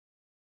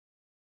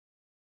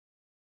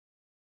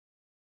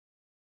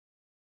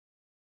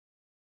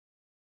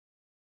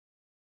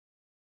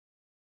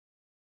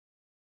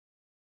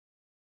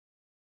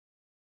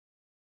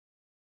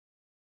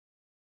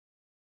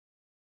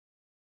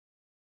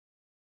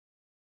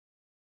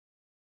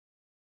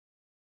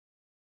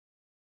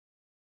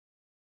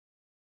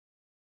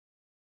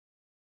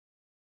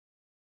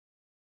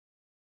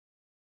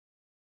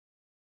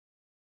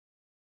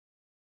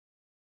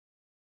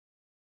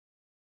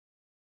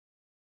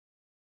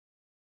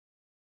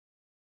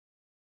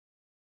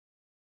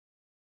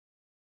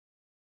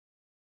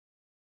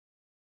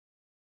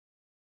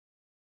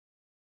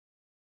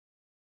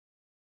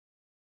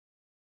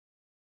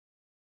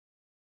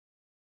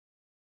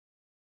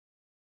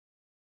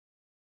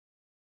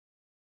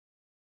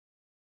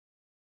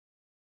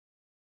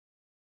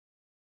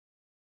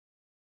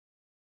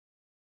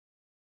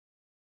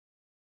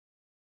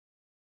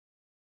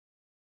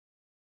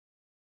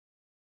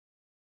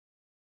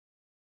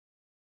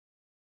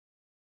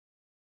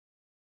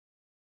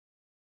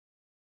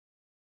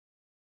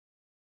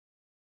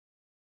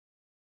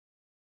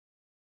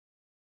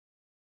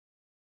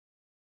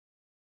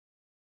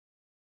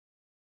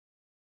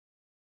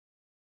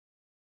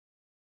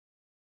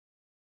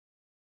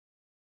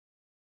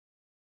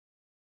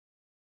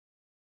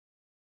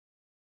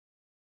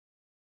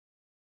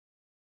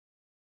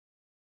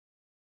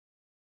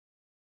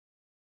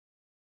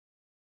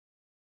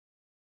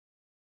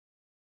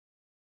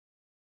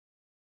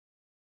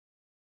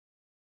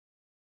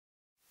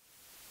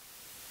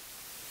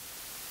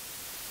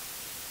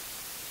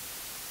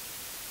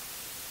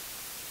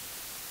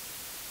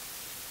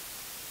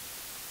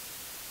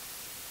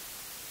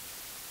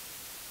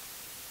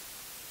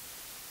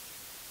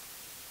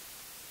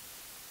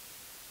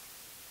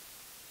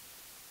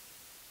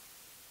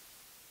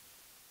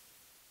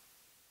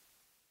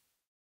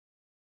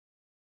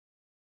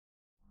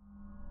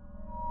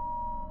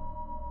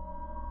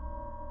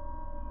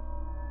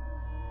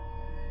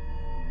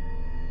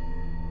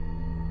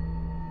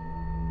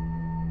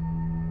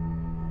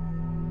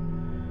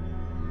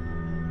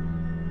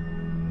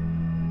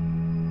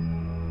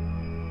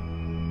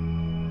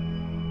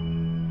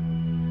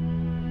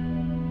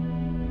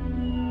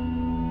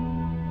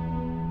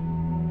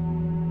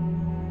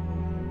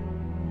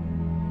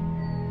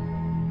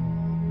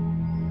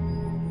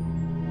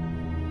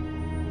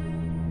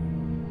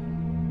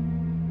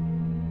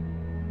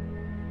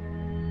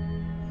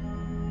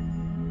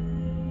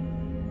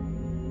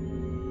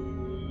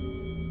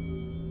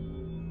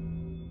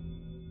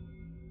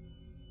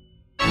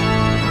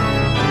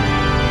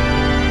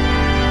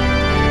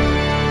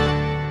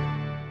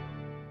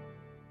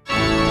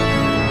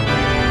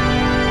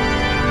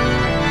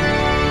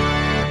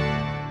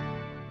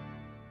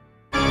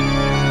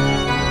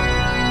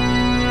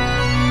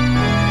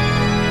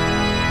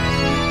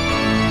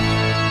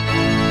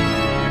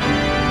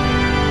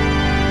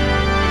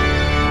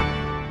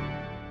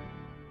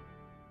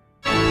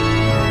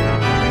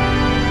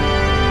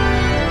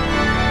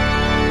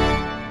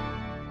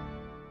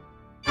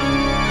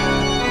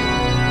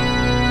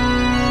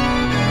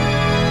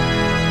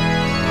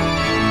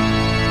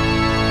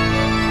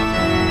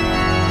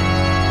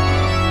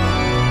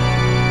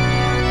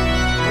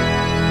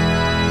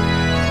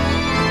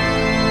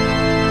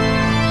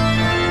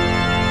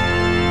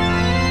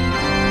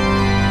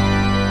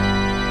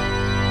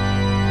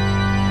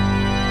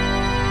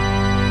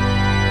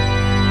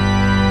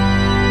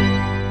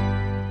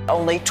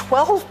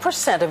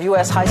12% of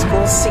U.S. high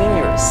school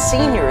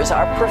seniors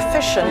are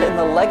proficient in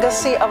the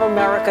legacy of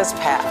America's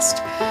past.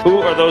 Who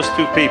are those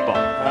two people?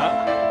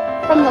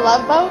 From the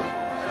Love Boat?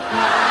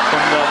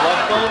 From the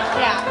Love Boat?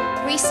 Yeah.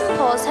 Recent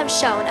polls have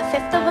shown a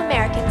fifth of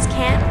Americans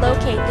can't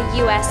locate the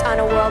U.S. on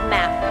a world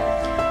map.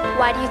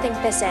 Why do you think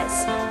this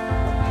is?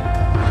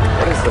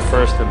 What is the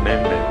First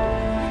Amendment?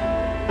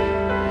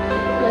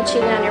 No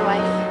cheating on your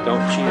wife. Don't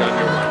cheat on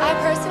your wife. I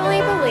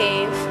personally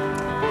believe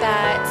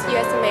that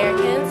U.S.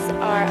 Americans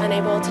are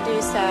unable to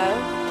do so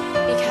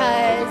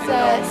because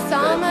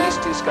some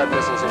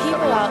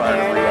people out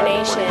there in our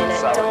nation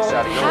don't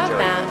have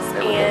maps,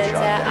 and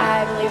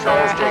I believe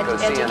that our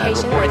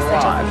education, like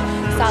such as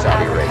South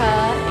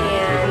Africa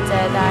and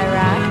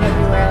Iraq,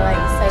 everywhere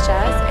like such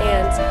as,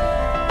 and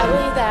I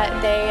believe that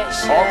they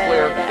should,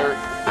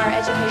 our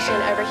education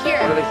over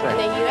here in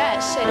the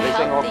U.S. should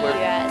help the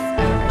U.S.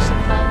 or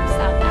should help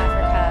South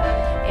Africa,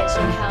 it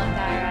should help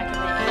the Iraq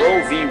and the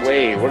Roe v.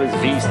 Wade, what does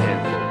V stand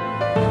for?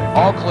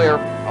 All clear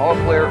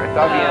at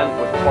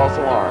Lyin with the false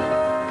alarm.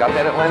 Got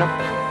that, Atlanta?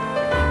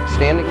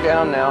 Standing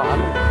down now.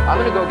 I'm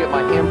going to go get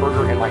my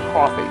hamburger and my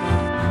coffee.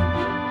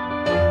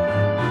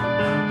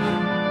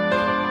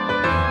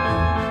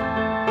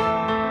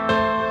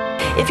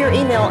 If your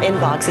email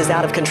inbox is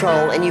out of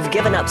control and you've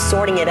given up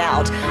sorting it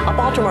out, a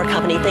Baltimore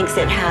company thinks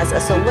it has a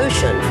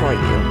solution for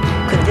you.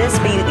 Could this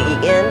be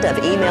the end of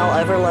email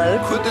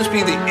overload? Could this be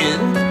the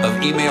end of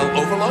email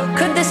overload?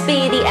 Could this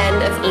be the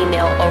end of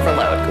email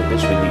overload? Could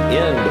this be the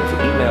end of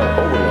email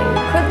overload?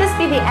 Could this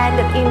be the end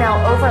of email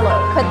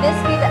overload? Could this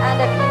be the end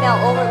of email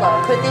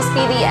overload? Could this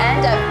be the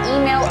end of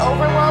email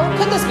overload?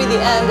 Could this be the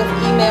end of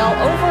email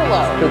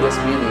overload? Could this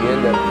be the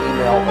end of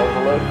email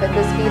overload? Could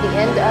this be the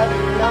end of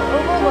email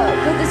overload?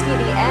 Could this be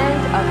the end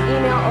of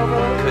email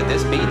overload? Could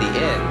this be the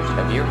end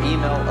of your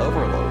email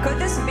overload? Could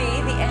this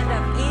be the end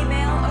of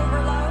email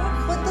overload?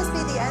 Could this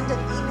be the end of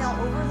email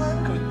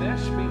overload? Could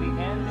this be the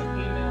end of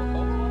email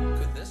overload?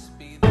 Could this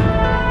be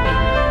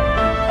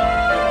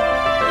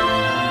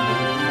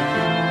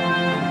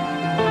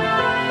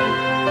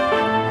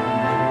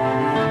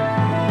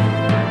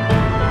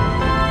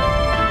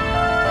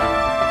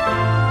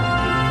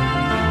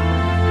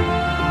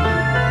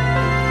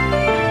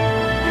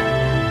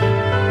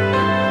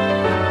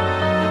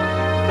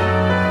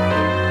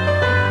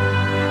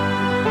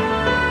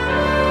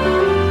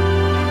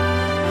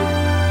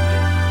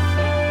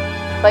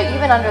But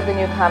even under the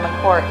new Common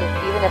Core,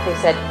 even if they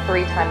said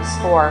 3 times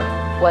 4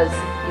 was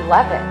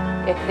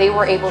 11, if they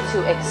were able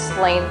to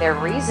explain their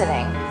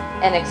reasoning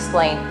and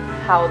explain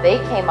how they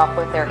came up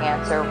with their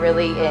answer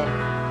really in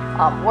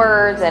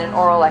words and in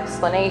oral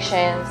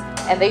explanations,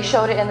 and they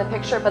showed it in the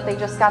picture, but they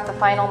just got the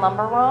final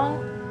number wrong,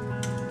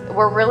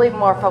 we're really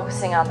more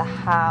focusing on the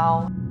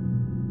how.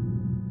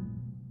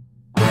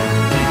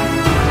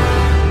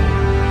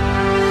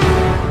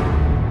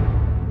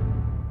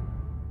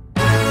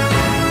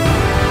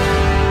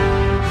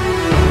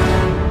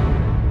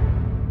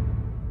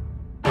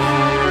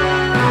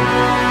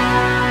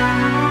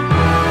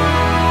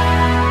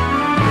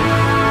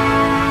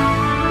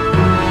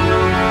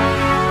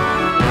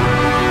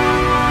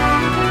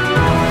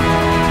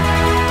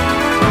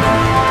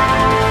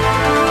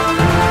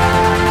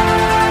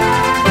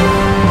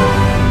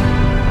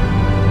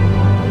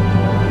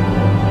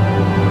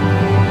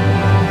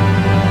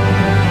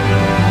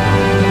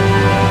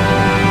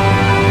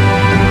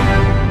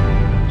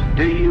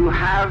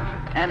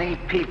 Any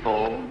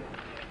people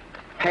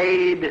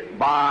paid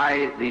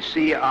by the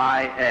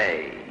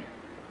CIA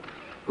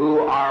who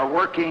are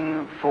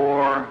working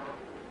for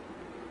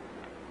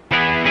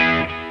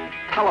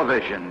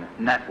television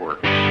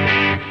networks.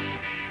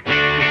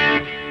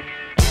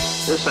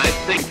 This, I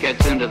think,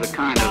 gets into the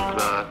kind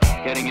of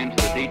getting into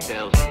the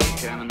details,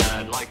 Chairman, that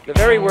I'd like. The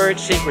very word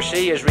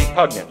secrecy is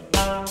repugnant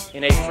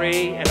in a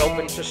free and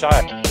open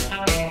society.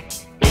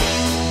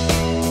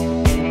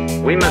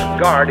 We must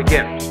guard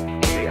against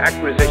the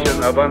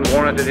acquisition of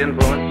unwarranted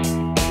influence,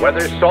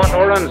 whether sought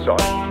or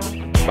unsought,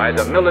 by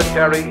the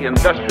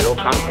military-industrial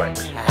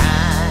complex.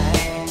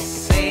 I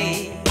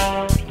see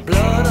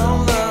blood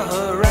on the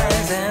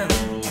horizon.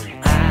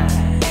 I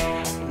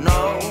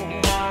know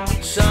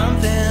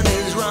something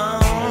is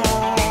wrong.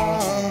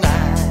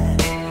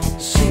 I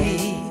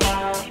see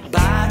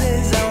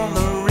bodies on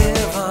the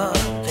river.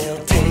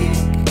 They'll take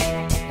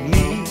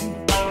me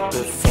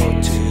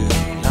before too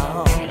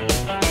long.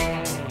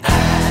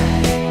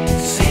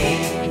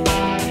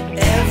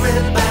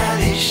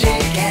 Everybody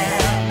shaking.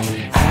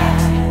 I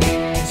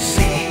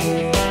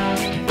see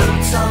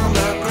boots on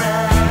the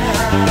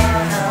ground.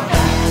 I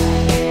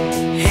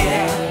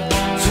hear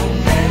too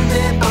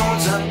many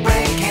bones are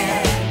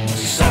breaking.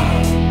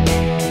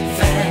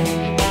 Something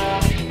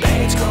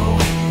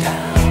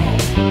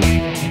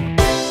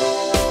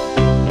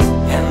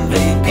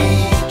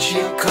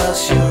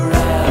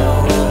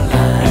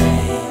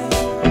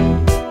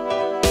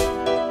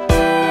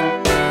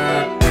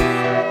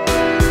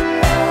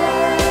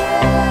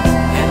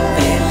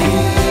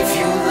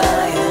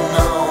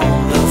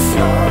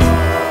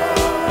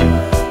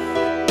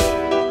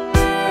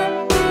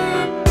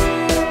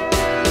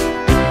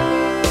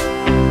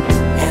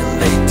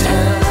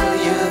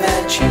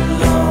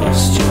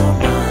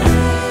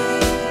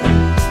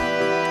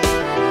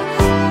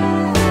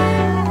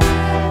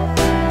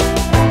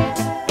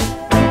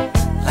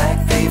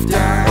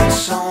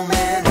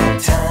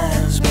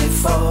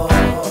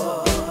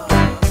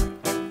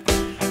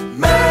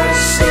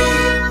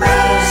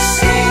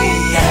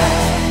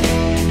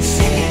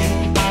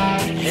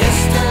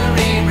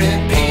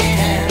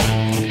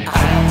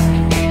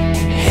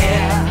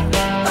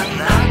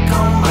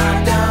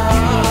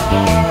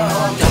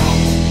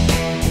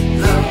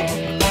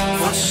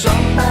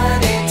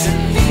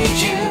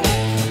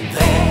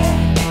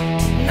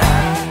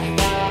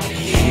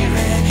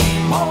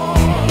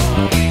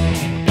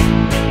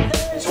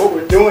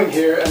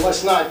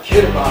not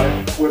kid about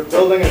it. We're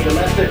building a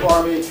domestic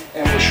army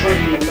and we're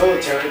shrinking the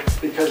military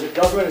because the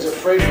government is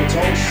afraid of its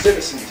own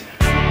citizens.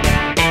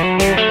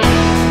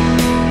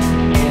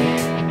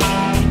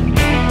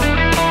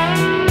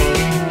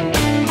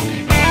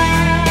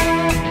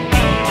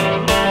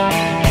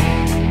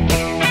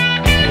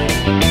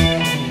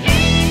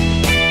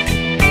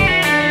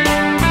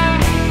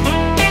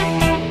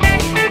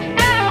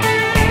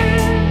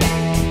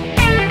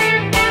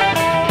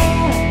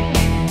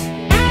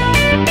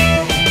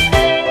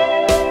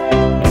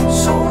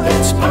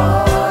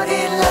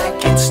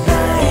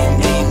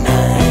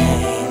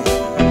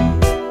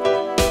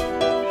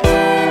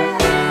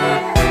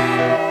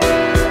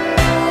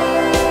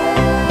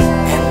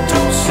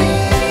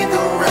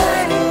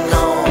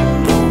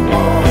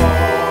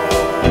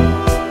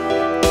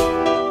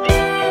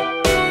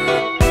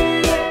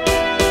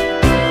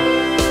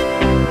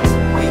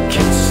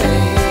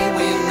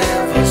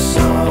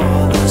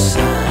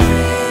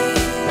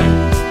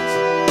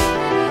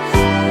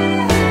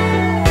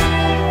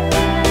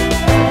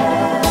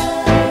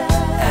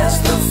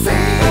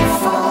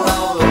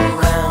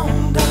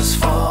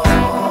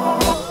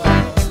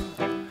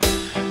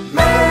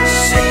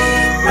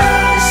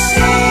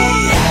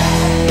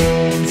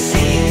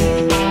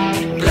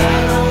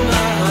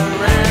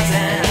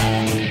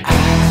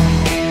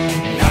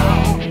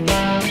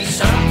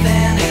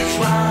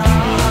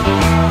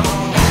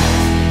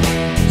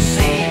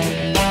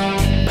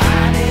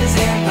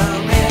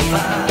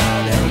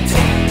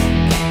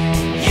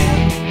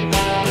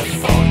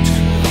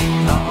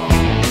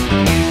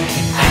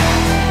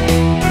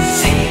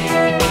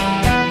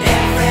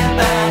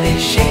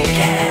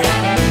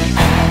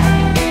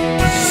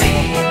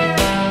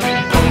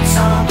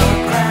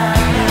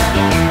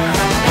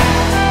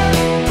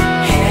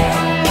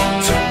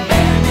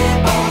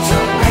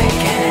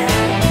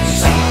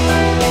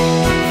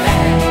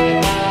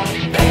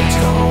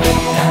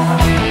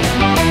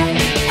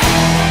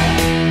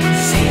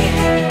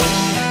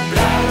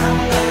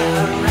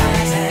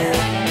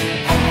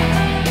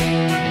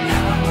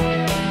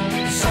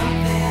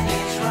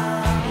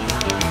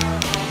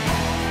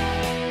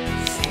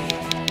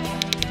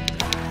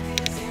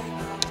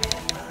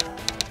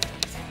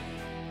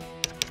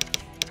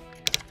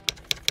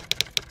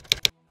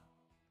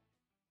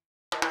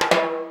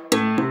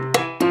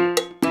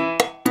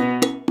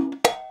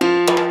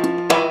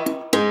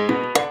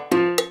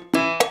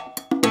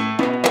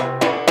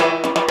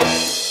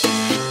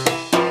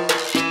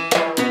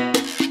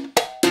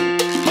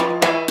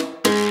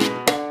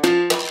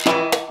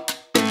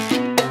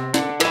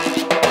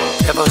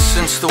 Ever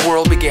since the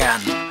world began,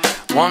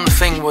 one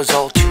thing was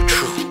all too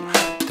true.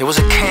 There was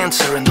a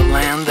cancer in the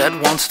land that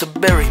wants to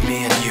bury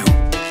me and you.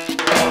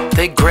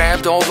 They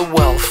grabbed all the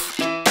wealth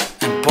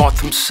and bought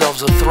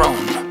themselves a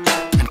throne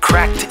and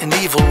cracked an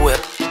evil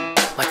whip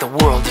like the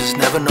world has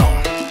never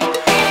known.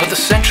 But the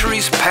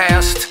centuries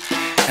passed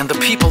and the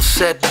people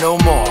said no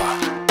more,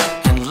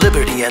 and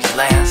liberty at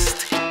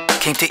last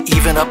came to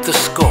even up the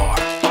score.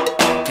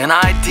 An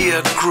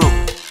idea grew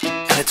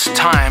and its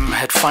time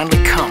had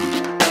finally come.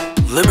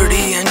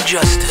 Liberty and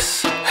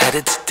justice had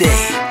its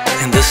day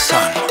in the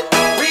sun.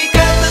 We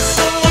got the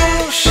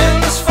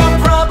solutions for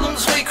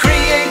problems we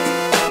create.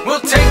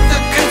 We'll take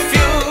the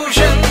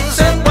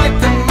confusions and wipe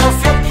them off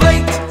your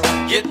plate.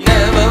 You'd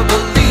never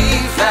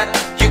believe that,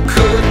 you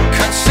couldn't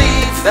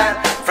conceive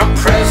that. From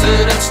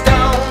presidents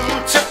down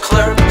to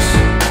clerks,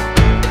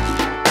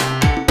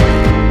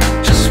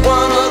 just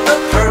one of the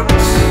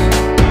perks.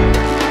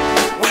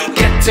 We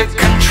get to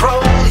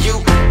control you,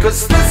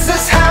 'cause this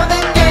is how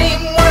the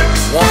game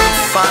works. One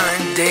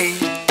fine day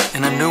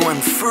in a new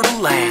and fertile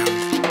land,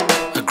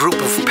 a group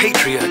of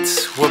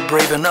patriots were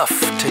brave enough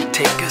to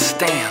take a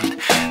stand.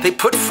 They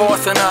put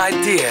forth an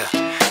idea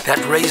that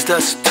raised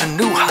us to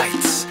new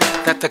heights,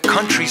 that the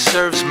country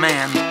serves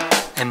man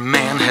and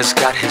man has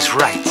got his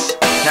rights.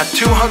 Now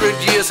 200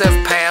 years have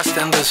passed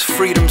and this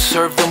freedom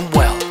served them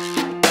well,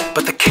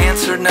 but the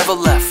cancer never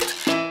left.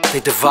 They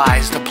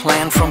devised a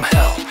plan from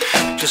hell,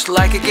 just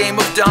like a game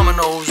of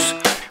dominoes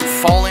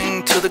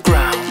falling to the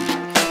ground.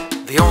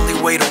 The only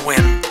way to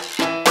win,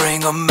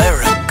 bring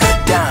America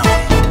down.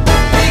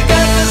 We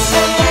got the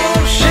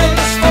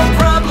solutions for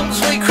problems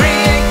we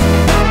create.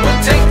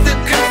 We'll take the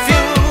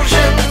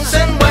confusions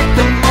and wipe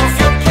them off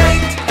your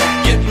plate.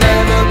 You'd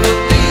never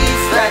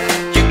believe that,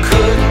 you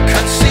couldn't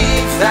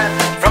conceive that.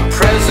 From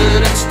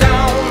presidents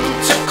down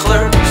to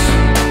clerks,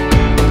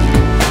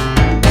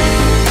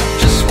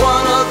 just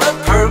one of the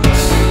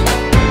perks.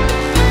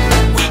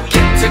 We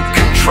get to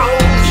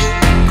control you,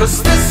 'cause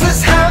this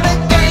is how the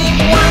game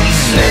works.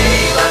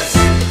 Save us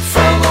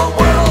from a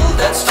world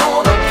that's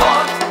torn apart.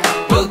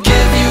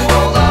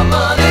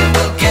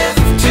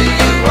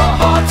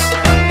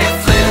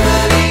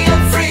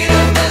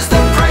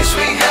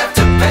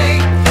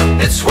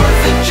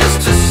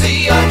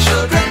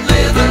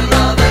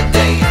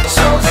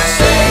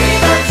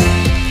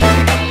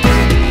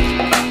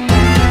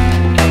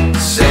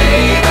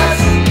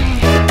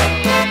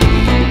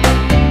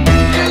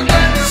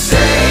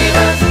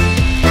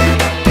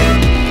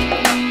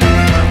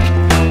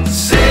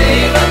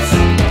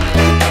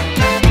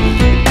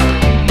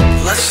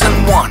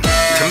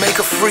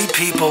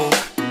 people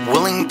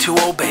willing to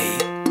obey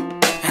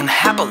and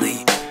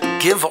happily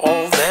give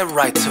all their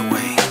rights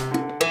away.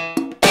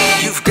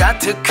 You've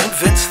got to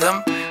convince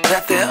them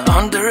that they're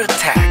under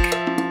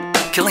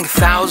attack, killing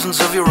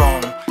thousands of your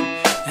own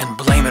and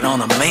blame it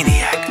on a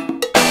maniac.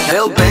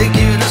 They'll beg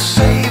you to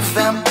save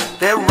them,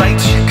 their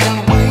rights you can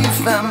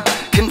waive them,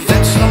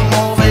 convince them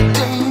all their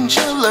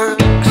danger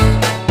lurks.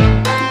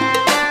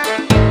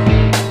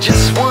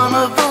 Just one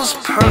of those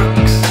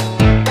perks,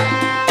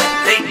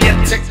 they get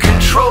to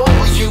control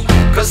you,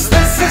 'cause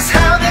this is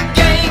how the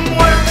game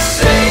works.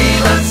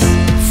 Save us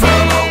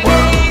from a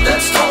world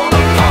that's torn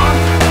apart.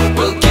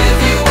 We'll give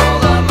you all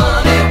our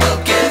money,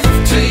 we'll give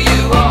to you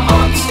our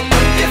hearts.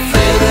 If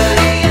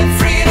liberty and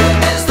freedom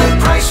is the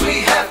price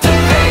we have to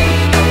pay,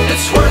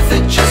 it's worth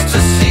it just to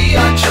see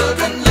our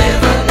children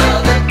live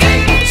another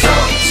day. So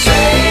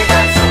save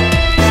us.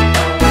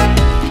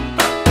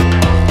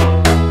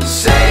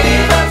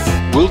 Save us.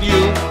 Will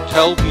you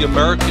tell the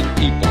American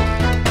people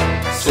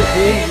to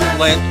whom you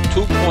lent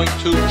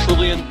 $2.2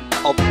 trillion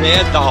of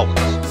their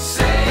dollars?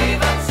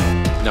 Save us.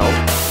 No.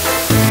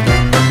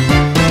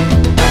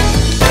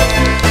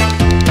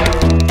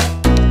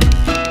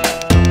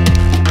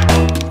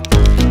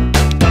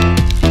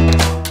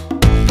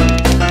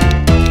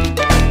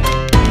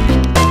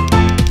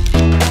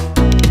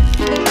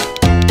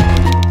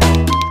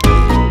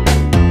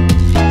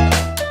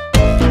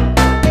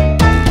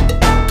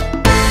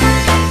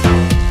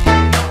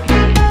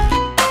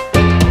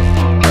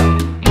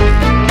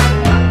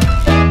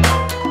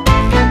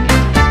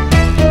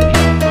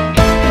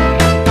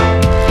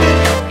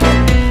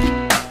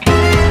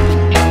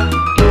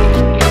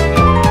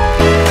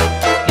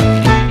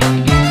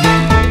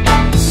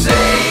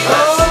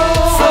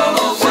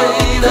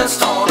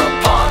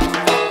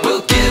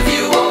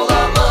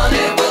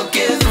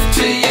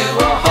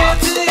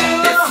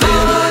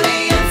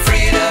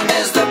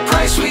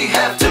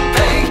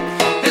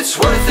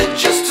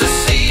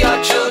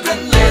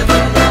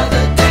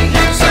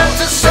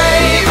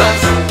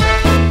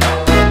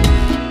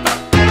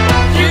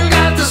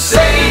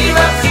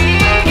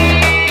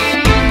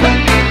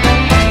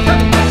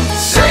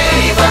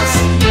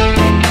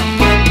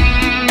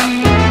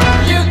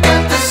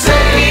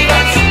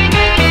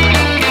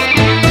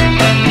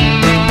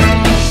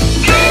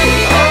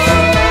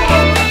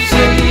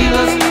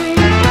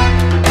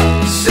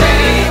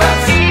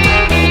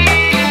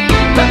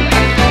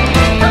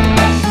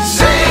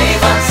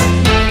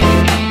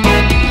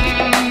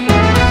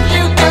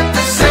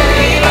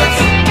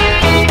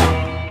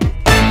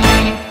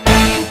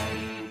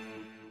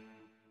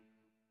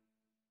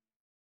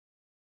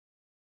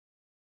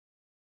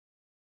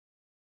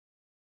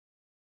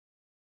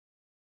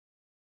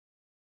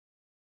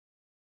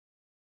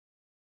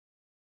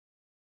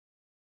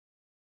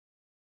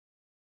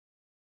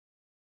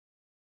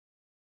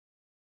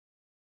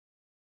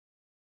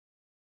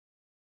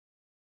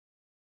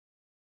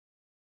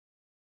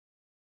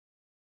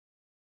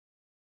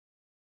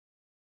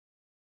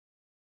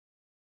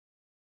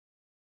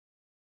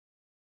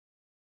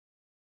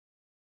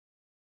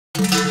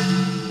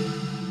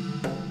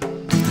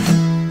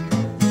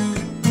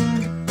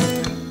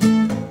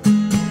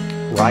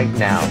 Right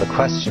now, the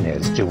question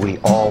is, do we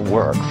all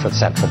work for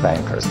central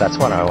bankers? That's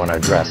what I want to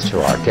address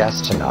to our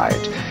guest tonight.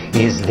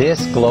 Is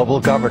this global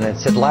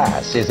governance at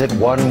last? Is it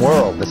one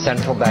world, the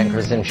central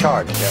bankers in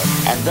charge?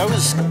 And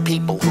those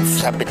people who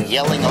have been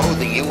yelling, oh,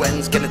 the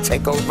UN's going to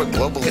take over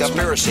global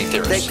conspiracy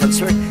theorists.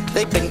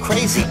 They've been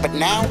crazy, but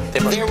now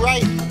they're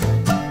right.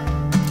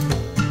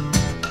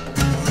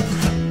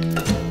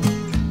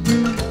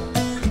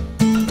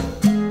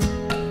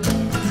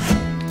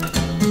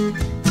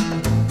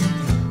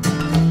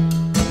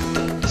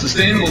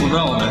 Sustainable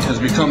development has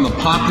become the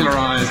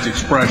popularized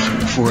expression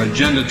for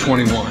Agenda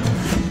 21.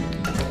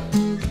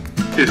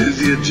 It is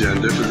the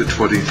agenda for the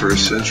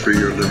 21st century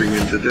you're living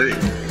in today.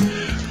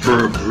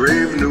 For a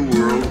brave new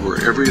world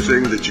where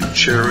everything that you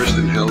cherished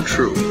and held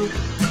true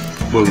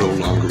will no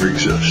longer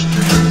exist.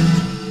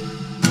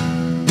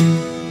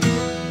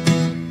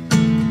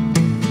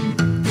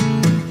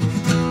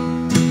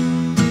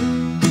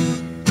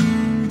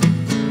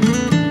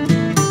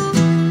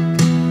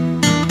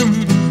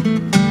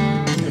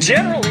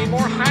 Generally,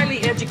 more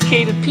highly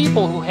educated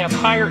people who have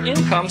higher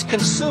incomes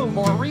consume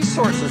more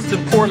resources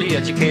than poorly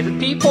educated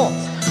people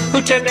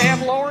who tend to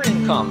have lower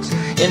incomes.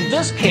 In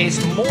this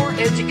case, more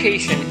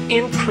education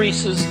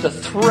increases the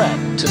threat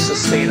to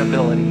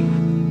sustainability.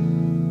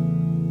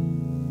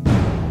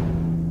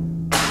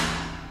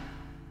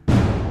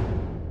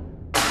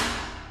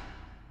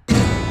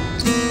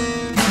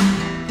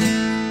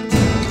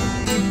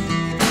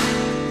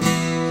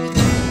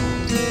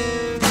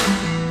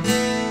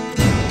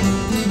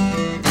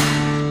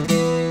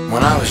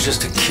 When I was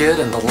just a kid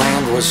and the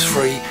land was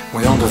free,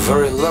 we owned a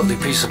very lovely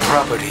piece of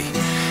property.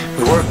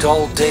 We worked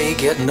all day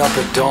getting up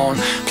at dawn,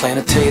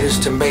 planted taters,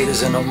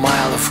 tomatoes, and a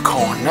mile of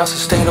corn. Now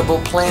sustainable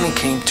planning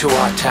came to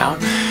our town.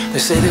 They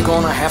say they're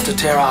gonna have to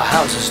tear our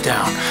houses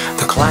down.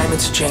 The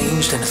climate's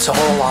changed and it's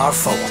all our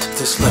fault.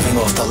 This living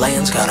off the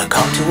land's gotta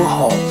come to a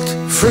halt.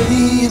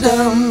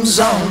 Freedom's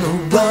on the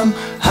run,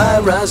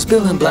 high-rise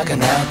building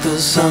blacking out the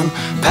sun.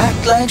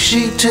 Packed like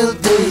sheep till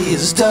day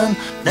is done.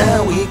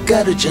 Now we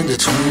got Agenda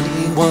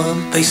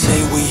 21. They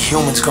say we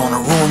humans gonna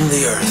ruin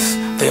the earth.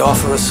 They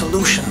offer a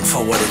solution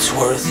for what it's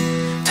worth.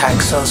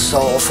 Tax us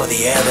all for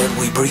the air that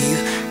we breathe.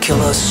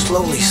 Kill us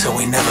slowly so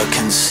we never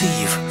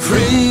conceive.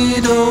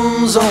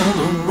 Freedom's on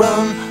the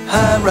run,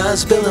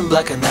 high-rise building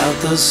blacking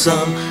out the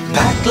sun.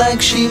 Packed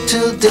like sheep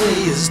till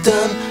day is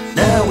done.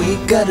 Now we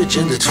got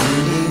Agenda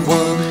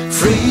 21.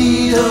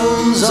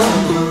 Freedom's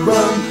on the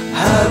run,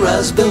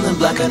 high-rise building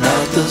blacking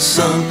out the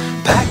sun.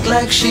 Packed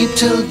like sheep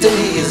till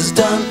day is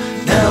done.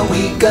 Now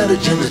we got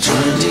Agenda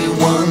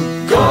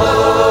 21.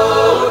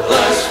 God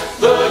bless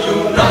the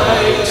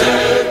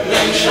United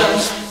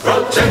Nations,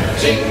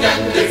 protecting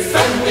and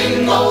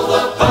defending all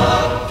the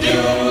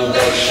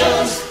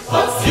populations.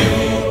 A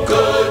few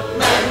good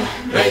men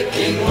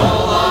making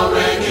all our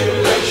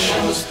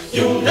regulations.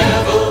 You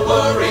never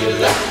were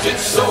elected,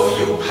 so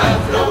you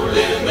have no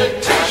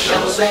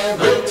limitations.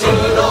 We'll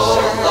put all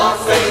our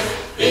faith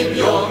in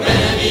your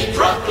many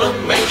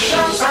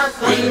proclamations.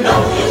 We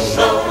know you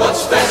know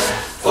what's best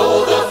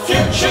for the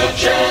future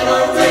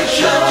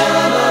generations.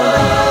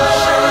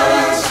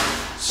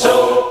 So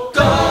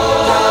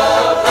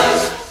God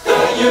bless the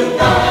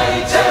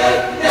United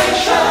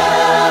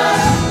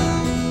Nations.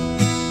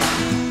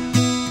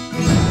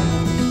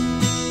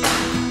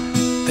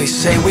 They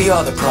say we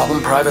are the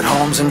problem, private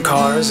homes and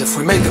cars. If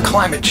we made the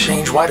climate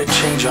change, why'd it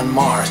change on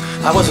Mars?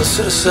 I was a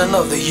citizen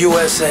of the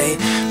USA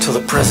till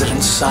the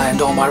president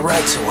signed all my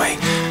rights away.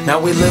 Now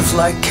we live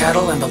like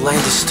cattle and the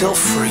land is still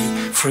free,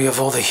 free of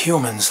all the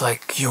humans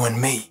like you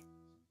and me.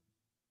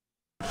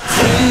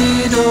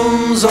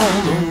 Freedom's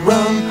on the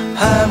run,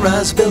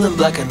 high-rise building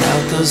blacking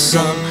out the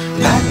sun.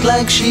 Packed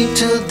like sheep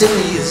till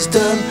day is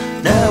done.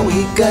 Now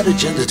we got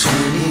Agenda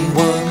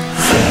 21.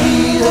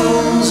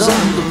 Freedom's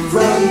on the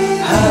run,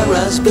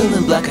 high-rise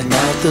building blacking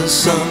out the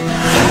sun.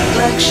 Packed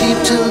like sheep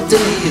till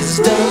day is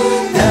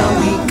done. Now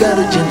we got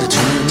Agenda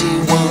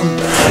 21.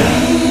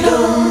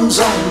 Freedom's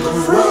on the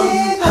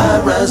run,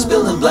 high-rise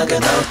building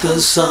blacking out the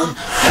sun.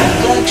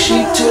 Packed like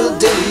sheep till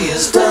day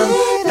is done.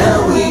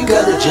 Now we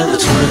got Agenda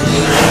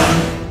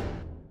 21.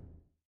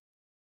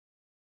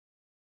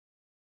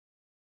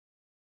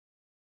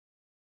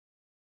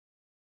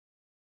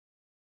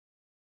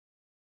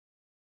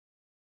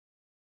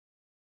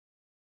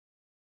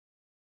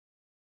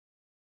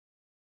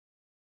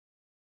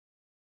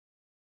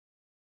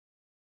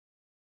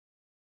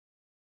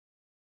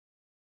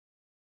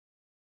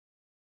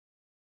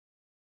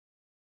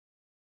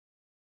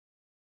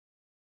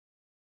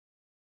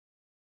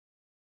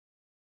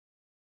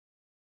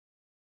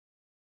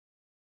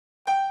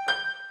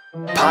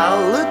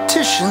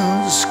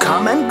 Politicians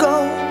come and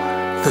go,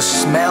 the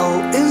smell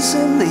is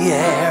in the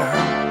air.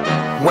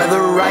 Whether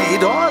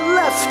right or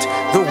left,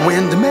 the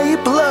wind may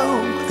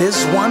blow,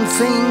 there's one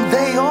thing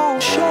they all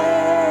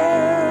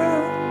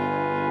share.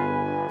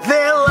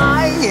 They're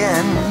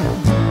lying,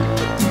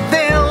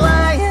 they're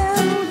lying.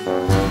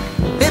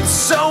 It's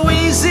so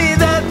easy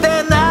that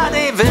they're not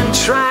even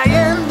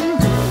trying.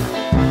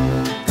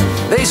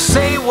 They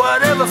say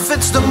whatever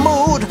fits the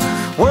mood,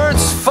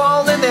 words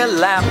fall in their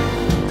lap.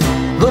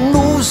 The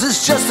news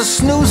is just a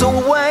snooze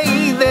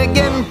away, they're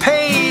getting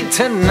paid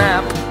to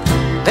nap.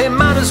 They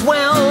might as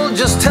well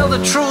just tell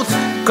the truth,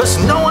 cause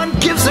no one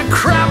gives a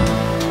crap.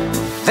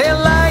 They're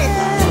lying,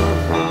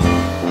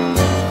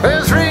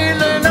 there's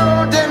really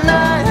no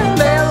denying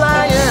they're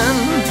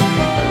lying.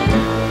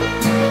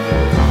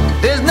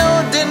 There's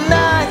no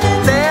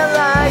denying they're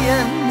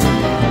lying.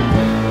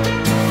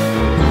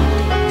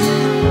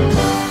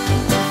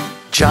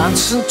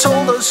 Johnson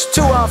told us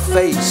to our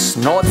face,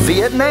 North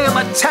Vietnam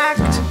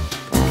attacked,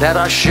 that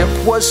our ship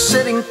was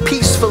sitting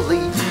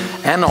peacefully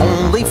and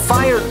only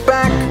fired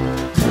back.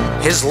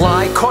 His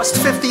lie cost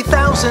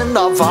 50,000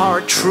 of our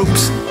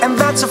troops, and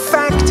that's a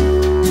fact.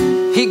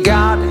 He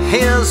got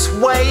his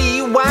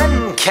way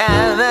when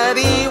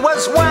Kennedy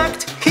was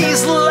whacked.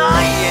 He's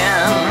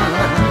lying,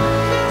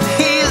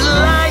 he's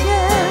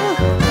lying.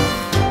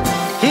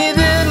 He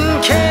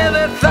didn't care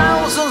that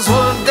thousands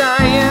were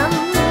dying.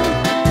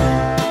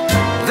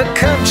 The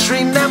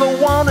country never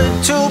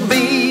wanted to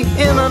be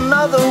in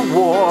another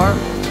war.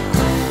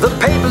 The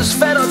papers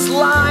fed us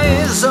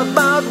lies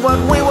about what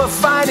we were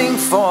fighting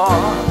for.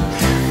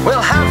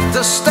 We'll have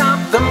to stop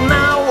them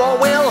now or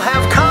we'll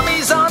have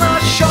commies on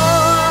our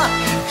shore.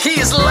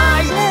 He's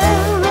lying,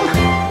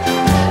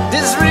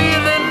 there's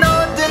really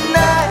no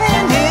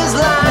denying he's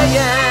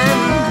lying.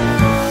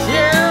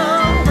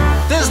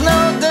 Yeah, there's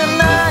no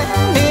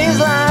denying he's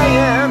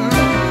lying.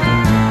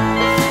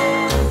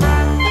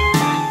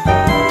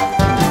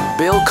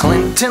 Bill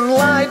Clinton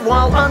lied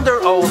while under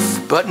oath,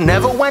 but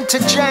never went to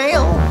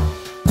jail.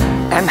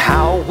 And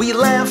how we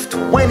laughed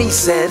when he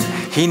said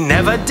he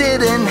never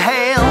did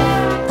inhale.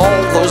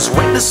 All those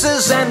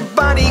witnesses and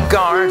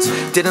bodyguards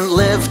didn't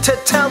live to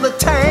tell the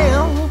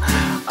tale.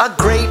 A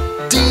great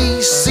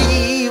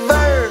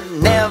deceiver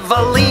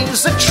never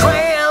leaves a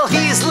trail.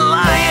 He's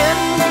lying.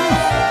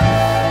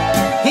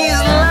 He's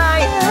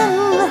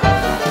lying.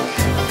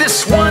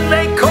 This one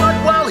they caught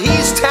while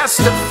he's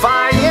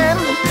testifying.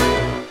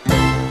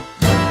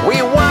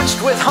 We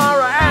watched with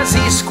horror as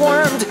he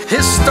squirmed.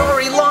 His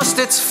story lost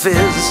its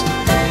fizz.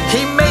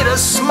 He made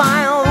us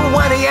smile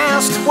when he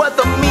asked what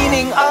the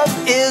meaning of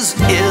is.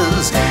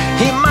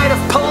 He might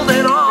have pulled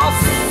it off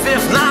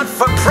if not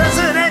for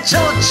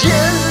presidential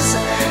jizz.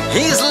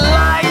 He's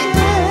lying.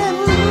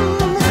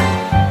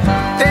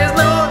 There's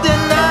no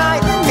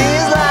denying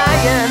he's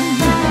lying.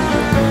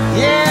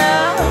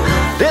 Yeah,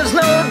 there's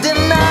no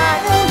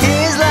denying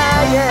he's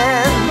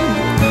lying.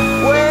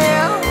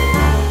 Well,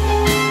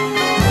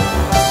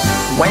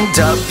 when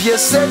W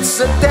said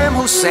Saddam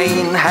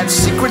Hussein had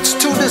secrets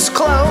to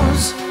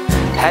disclose,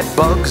 had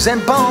bugs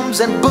and bombs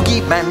and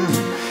boogeymen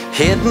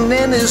hidden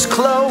in his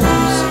clothes,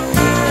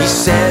 he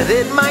said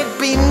it might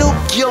be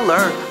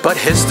nuclear, but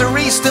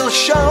history still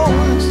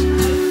shows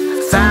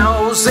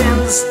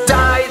thousands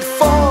died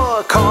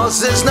for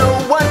causes no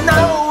one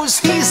knows.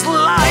 He's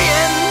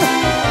lying.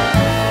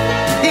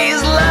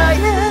 He's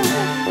lying.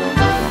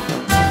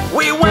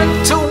 We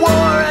went to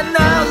war and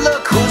now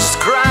look who's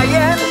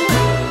crying.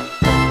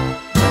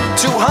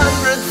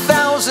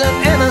 200,000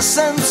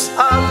 innocents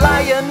are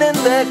lying in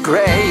their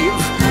grave.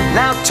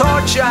 Now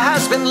torture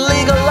has been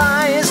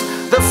legalized.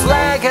 The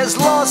flag has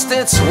lost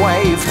its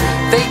wave.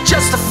 They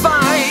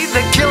justify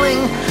the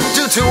killing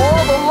due to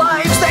all the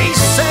lives they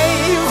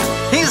save.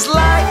 He's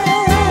lying.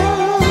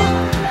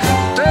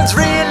 There's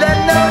really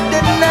no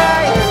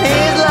denying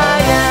he's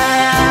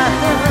lying.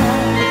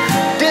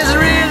 There's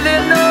really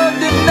no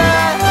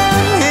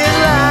denying he's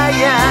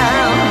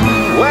lying.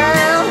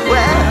 Well,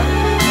 well.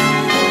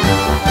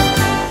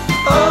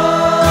 Oh,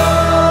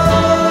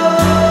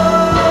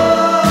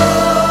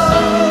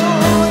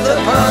 the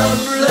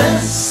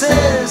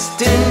publicist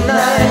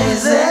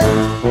denies it.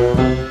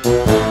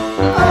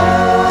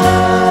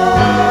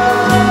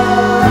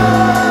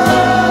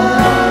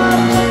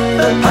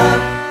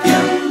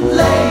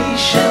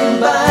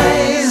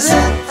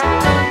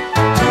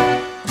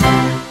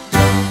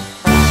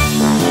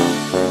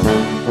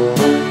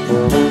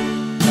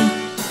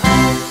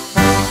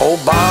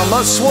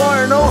 Obama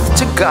swore an oath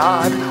to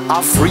God,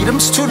 our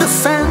freedoms to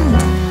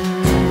defend.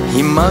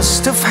 He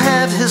must have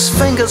had his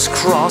fingers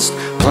crossed,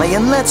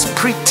 playing let's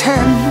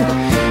pretend.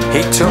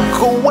 He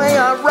took away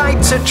our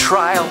right to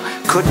trial,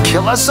 could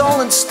kill us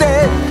all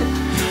instead.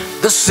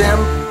 The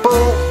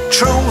simple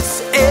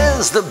truth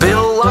is the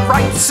Bill of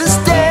Rights is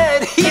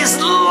dead. He's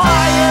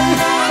lying.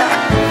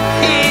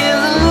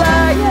 He's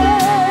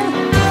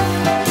lying.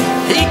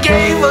 He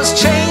gave us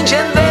change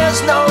and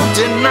there's no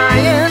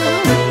denying.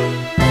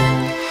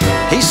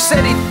 He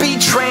said he'd be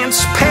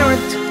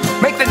transparent,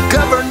 make the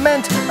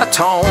government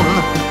atone,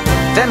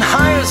 then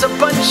hires a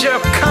bunch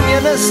of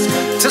communists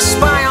to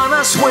spy on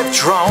us with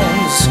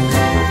drones.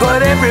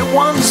 But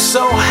everyone's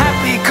so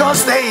happy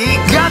cause they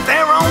got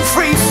their own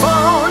free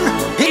phone.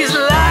 He's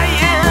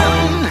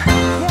lying.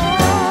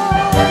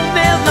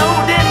 There's no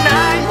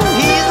denying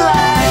he's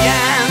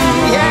lying.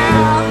 Yeah.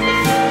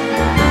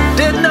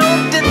 There's no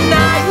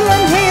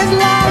denying he's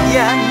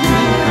lying.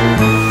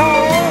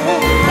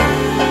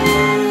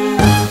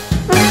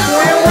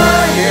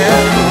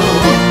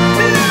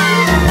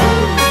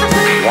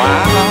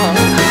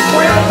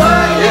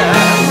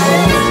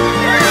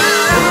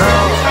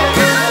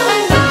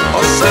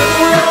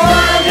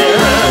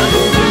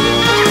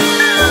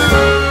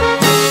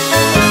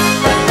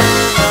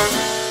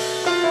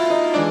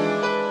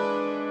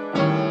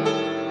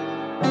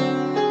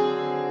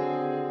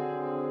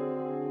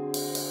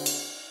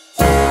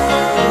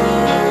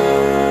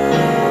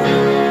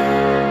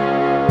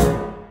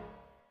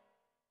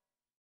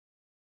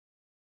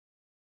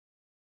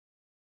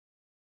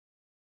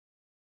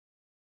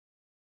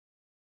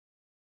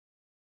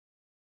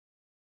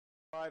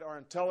 Our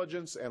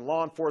intelligence and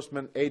law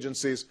enforcement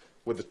agencies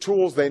with the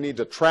tools they need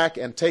to track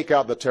and take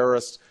out the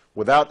terrorists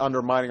without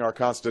undermining our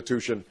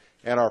Constitution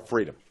and our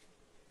freedom.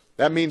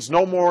 That means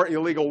no more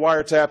illegal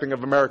wiretapping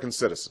of American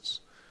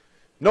citizens.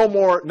 No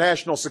more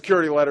national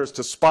security letters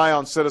to spy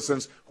on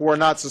citizens who are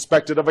not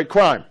suspected of a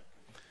crime.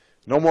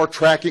 No more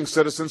tracking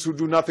citizens who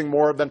do nothing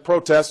more than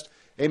protest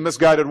a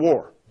misguided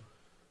war.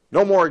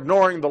 No more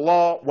ignoring the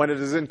law when it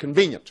is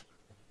inconvenient.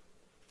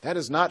 That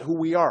is not who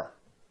we are.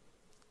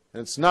 And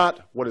it's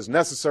not what is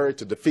necessary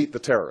to defeat the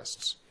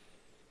terrorists.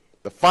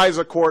 The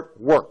FISA court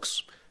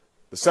works.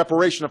 The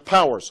separation of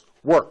powers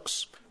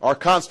works. Our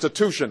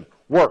Constitution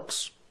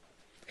works.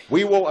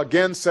 We will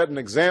again set an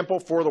example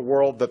for the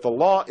world that the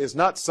law is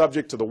not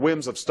subject to the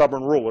whims of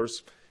stubborn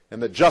rulers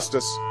and that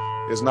justice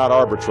is not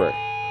arbitrary.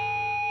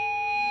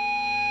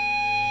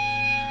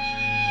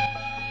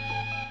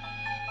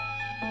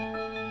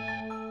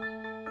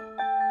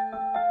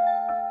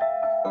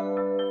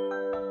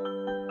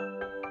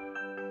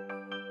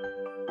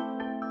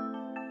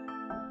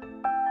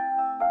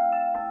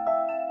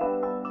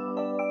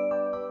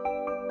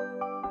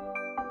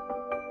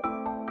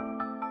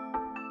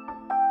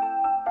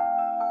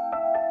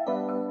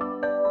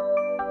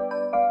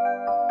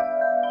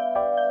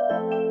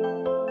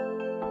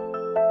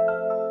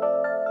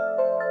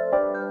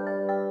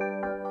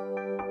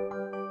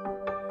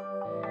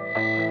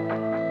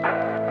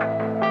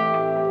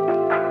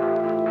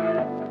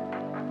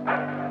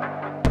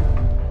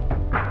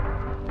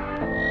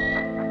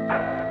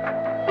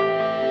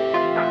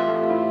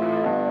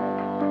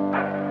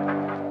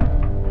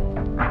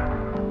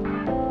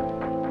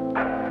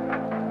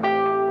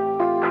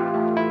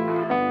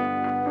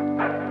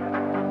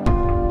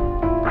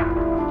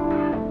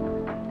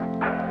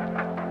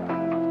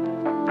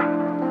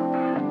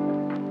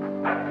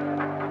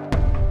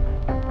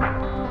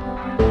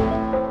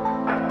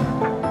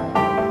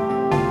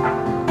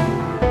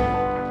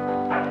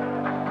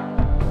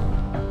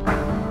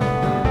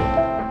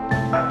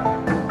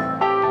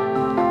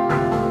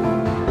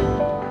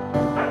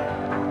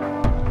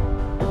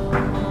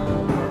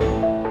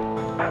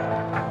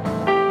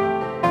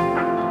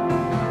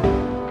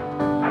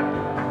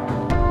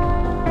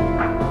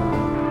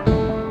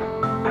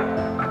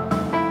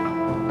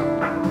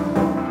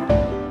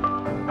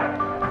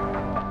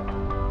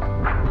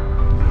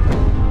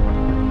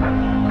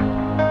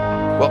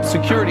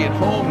 security at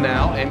home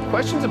now, and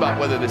questions about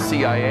whether the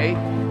CIA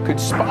could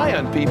spy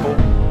on people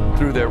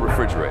through their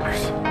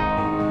refrigerators.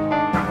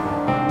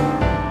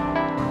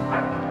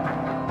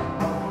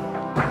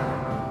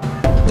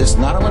 This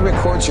not only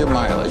records your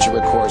mileage, it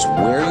records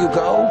where you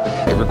go,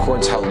 it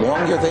records how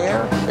long you're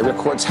there, it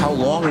records how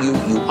long you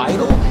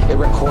idle, it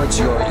records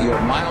your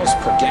miles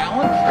per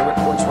gallon, it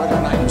records whether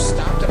or not you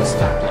stopped at a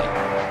stoplight.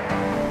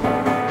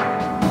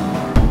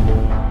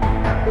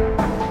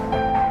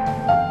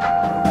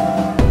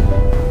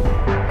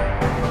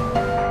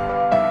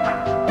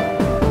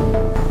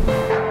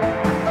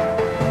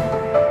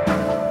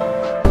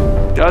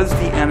 Does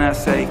the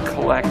NSA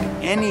collect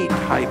any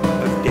type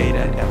of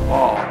data at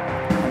all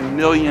on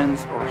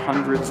millions or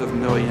hundreds of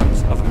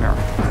millions of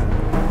Americans?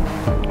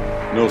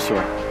 No,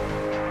 sir.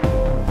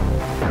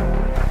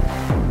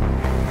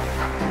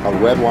 A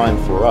red line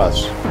for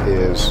us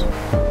is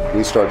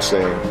we start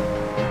seeing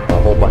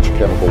a whole bunch of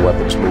chemical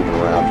weapons moving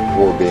around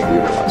or being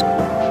utilized.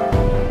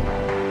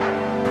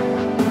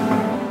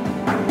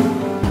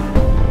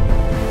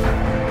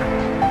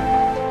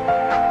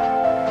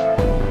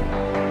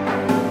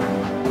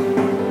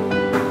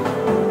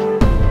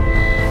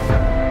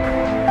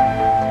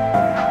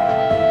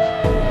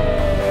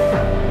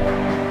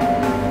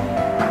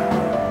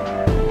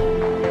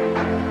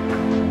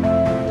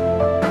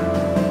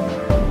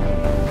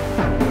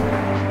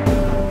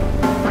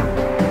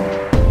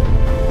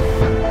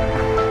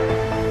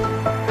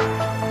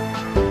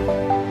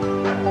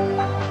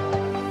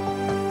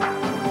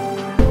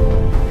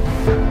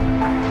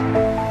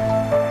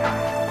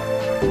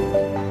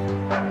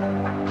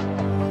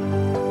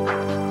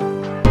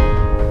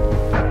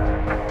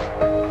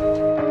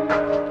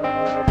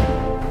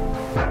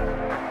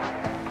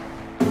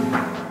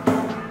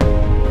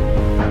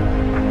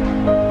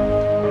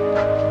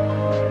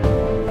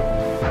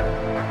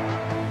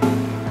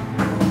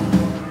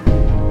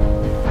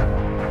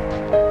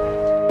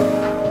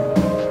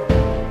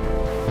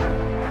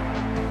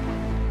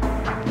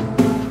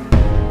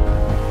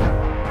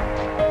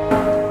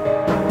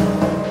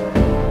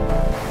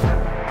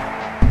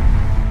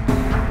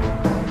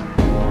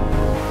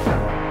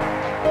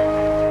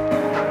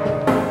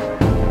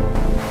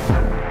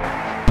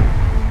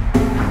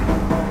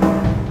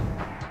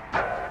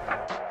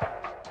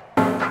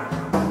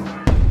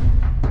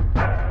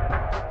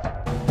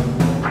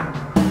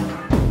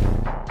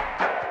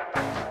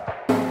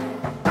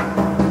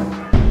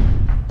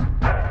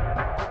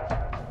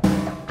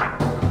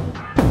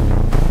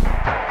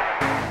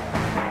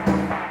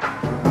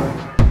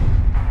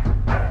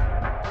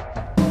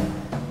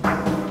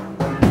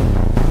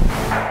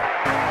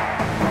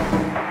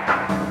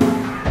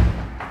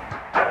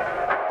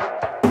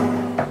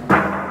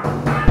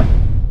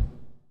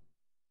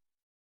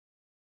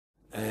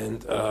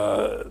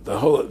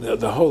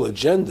 The whole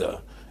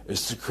agenda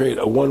is to create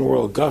a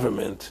one-world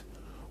government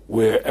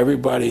where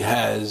everybody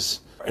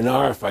has an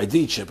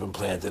RFID chip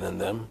implanted in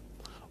them.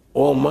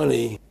 All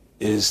money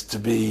is to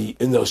be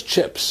in those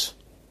chips,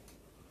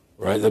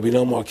 right? There'll be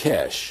no more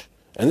cash.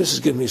 And this is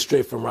getting me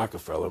straight from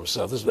Rockefeller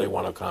himself. This is what they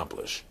want to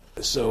accomplish.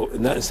 So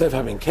instead of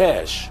having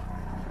cash,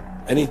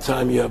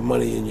 anytime you have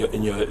money in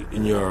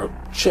your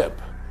chip,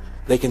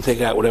 they can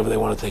take out whatever they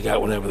want to take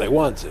out whenever they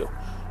want to.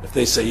 If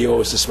they say you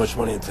owe us this much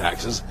money in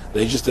taxes,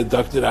 they just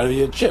deduct it out of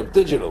your chip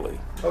digitally.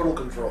 Total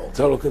control.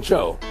 Total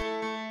control.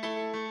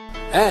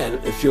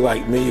 And if you're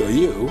like me or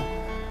you,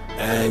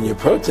 and you're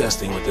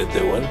protesting what they're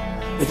doing,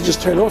 they can just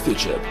turn off your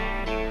chip.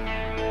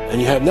 And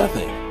you have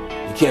nothing.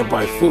 You can't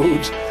buy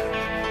foods.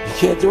 You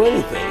can't do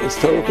anything. It's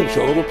total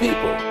control of the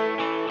people.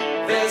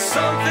 There's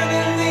something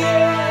in the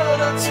air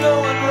that's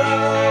going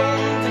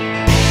round.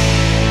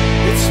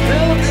 It's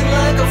building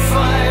like a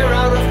fire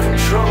out of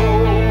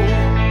control.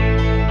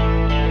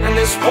 And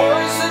there's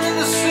poison in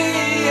the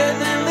sea and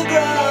in the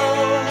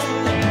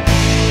ground.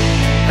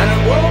 And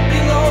it won't be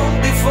long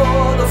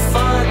before the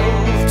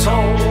final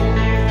toll.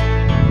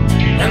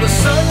 And the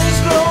sun is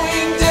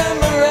growing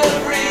dimmer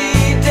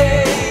every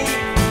day.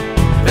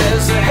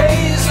 There's a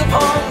haze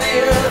upon the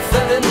earth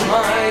and in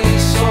my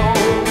soul.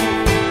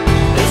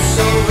 It's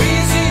so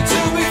easy to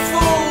be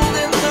fooled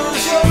and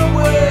lose your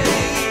way.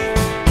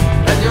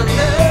 And you're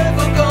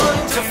never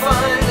going to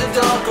find a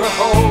darker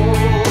hole.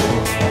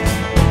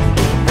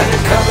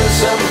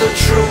 Covers up the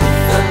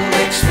truth and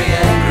makes me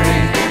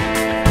angry.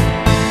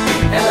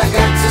 And I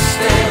got to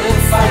stand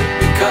and fight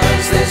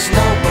because there's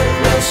nowhere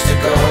else to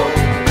go.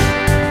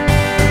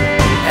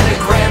 And it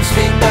grabs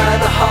me by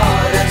the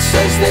heart and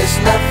says there's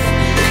nothing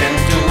you can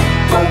do.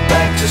 Go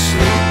back to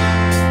sleep.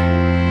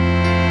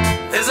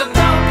 There's a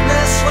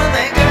darkness when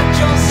they got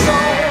your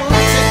soul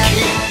to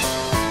keep.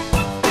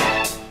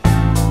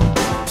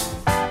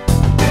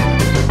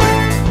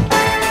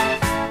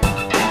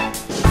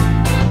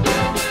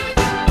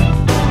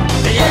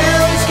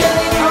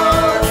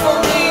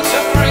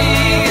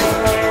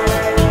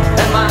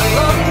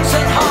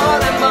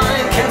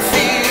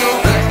 Feel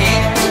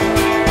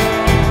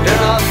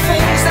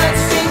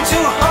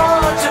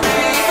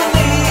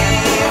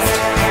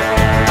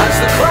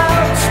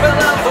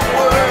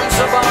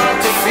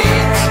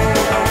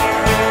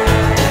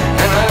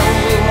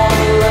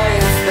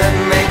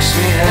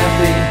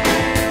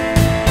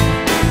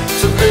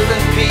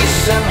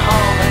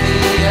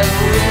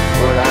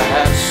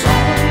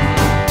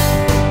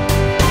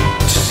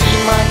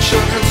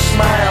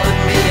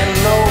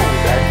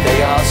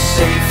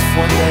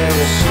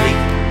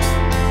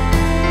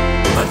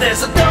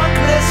there's a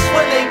darkness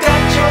when they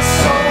got your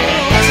soul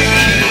to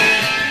keep.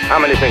 How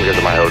many fingers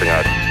am I holding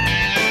out?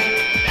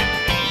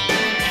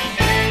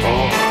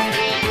 Oh.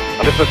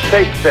 And if the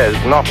state says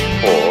not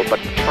 4, but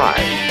 5,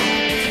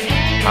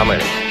 how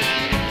many?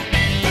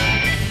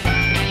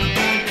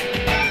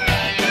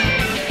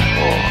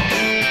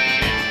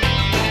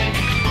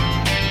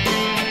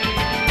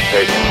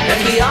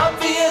 And the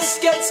obvious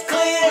gets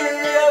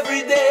clearer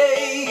every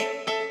day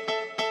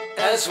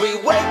as we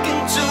wake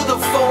into the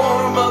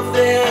form of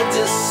their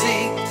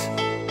deceit.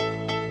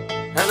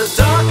 And the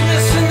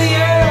darkness in the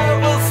air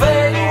will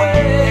fade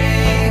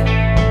away,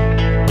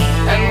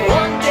 and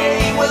one day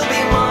we'll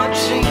be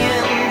marching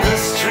in the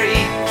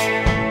street.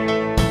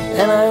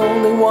 And I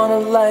only want a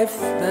life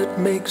that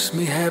makes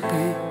me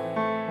happy,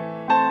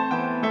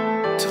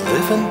 to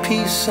live in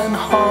peace and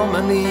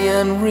harmony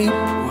and reap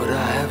what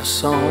I have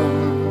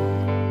sown.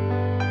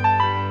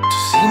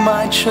 See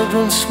my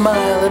children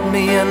smile at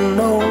me and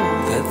know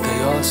that they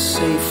are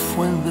safe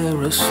when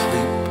they're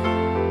asleep.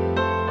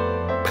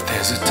 But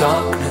there's a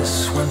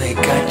darkness when they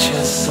got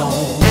your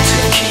soul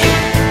to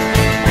keep.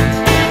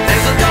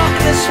 There's a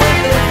darkness when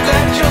they've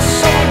got your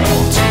soul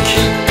to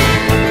keep.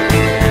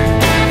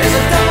 There's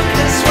a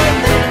darkness when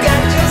they've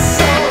got your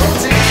soul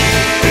to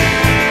keep.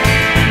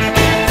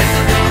 There's a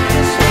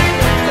darkness when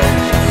they've got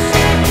your soul to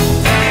keep.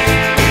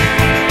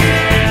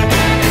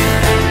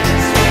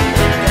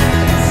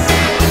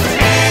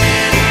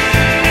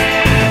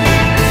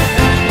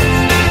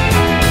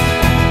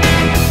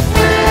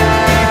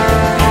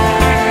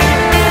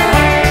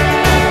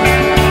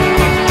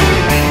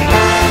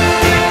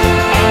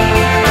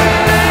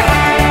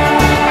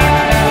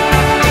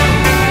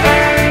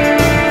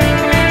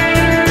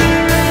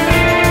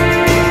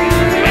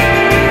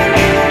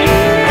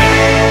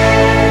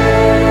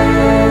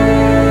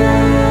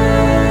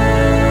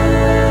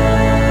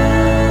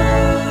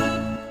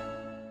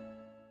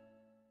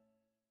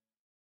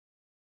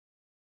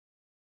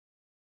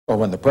 Well,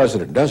 when the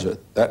president does it,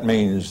 that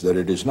means that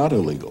it is not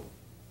illegal.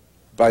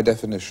 By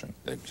definition.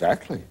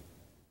 Exactly.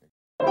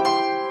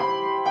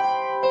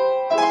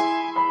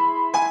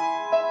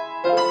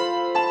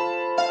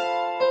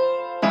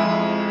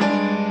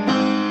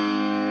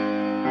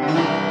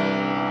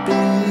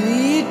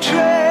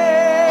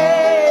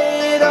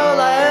 Betrayed, all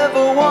I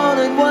ever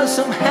wanted was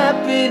some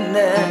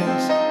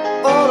happiness.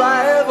 All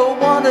I ever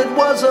wanted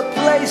was a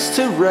place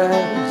to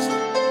rest.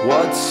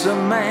 What's a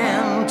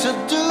man to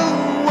do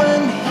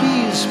when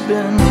he's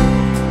been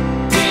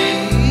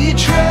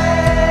betrayed?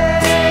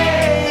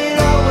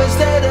 Always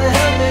there to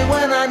help me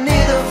when I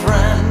need a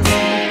friend,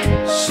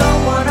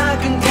 someone I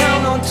can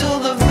count on till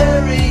the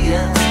very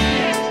end.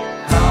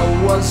 How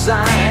was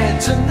I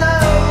to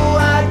know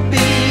I'd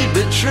be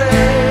betrayed?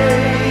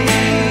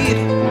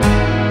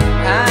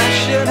 I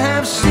should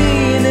have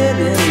seen it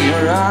in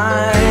your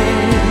eyes.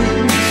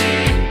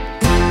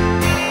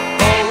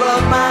 All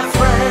of my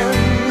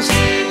friends,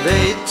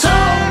 they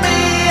told me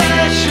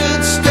I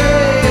should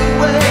stay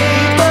away,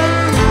 but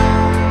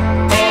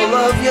all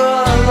of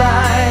your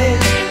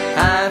lies, I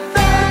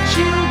thought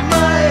you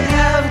might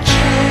have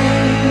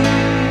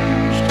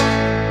changed.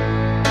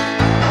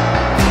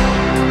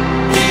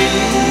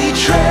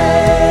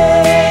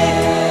 Betrayed,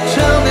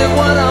 tell me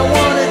what I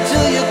wanted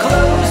till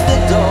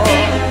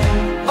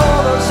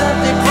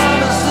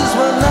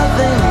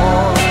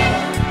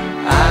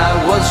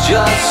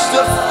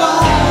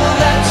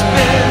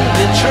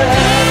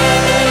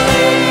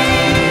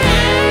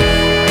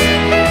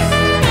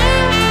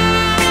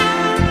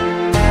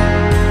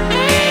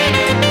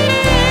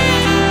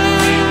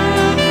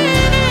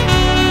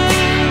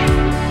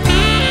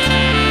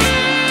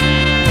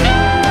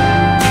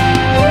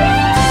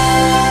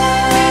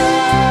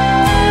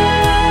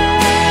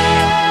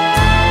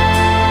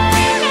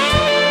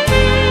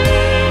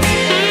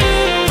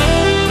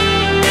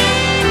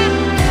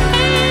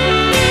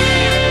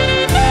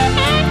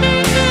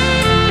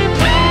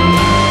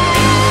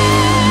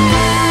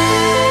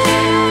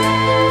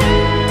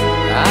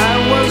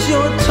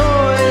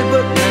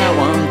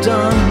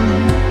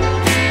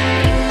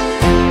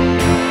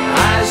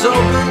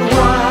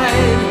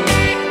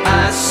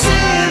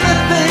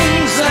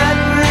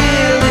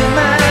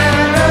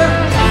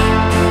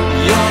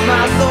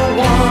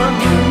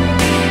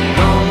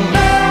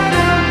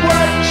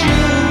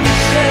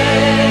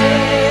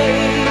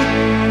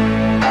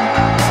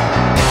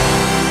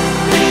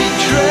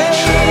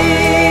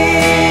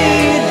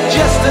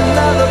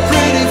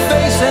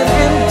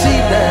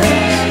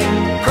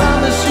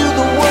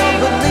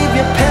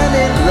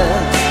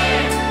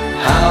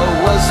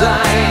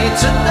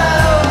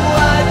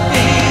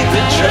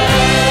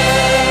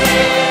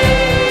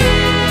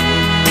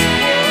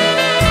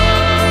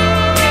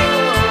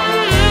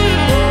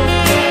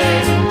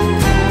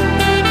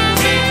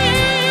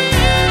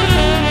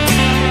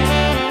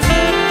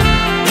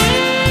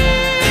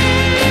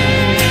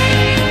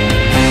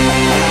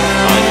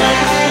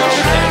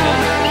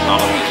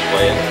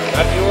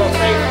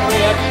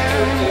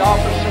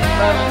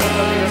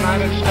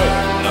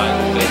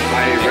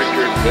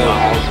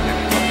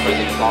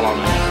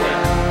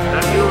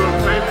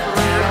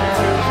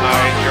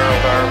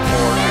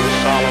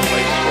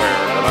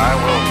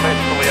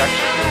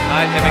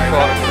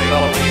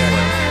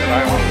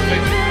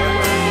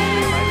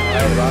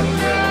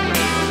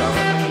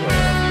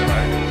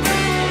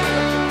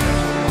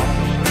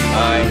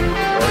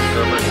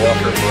Herbert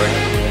Walker Bush,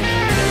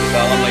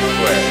 solemnly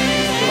swear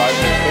that I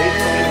will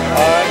faithfully.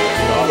 I,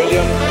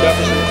 William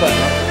Jefferson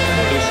Clinton,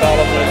 do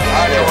solemnly swear.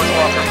 I, George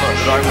Walker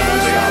Bush, that I will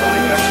faithfully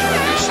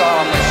do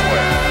solemnly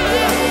swear.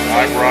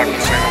 I, Barack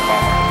Hussein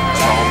Obama,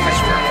 solemnly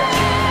swear.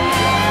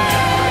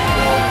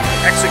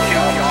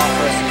 Execute the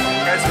office of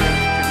President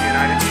of the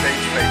United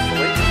States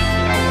faithfully.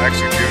 I will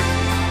execute.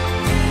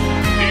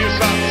 Do you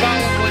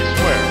solemnly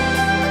swear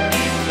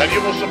that you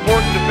will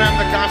support and defend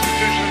the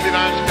Constitution of the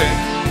United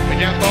States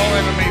against all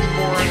enemies,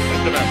 foreign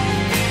and domestic?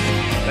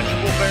 That you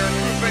will bear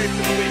true faith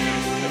and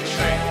allegiance to the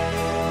same?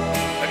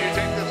 That you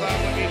take this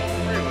obligation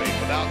freely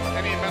without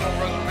any mental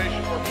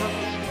reservation or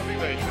purpose of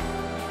evasion?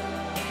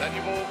 That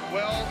you will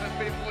well and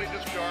faithfully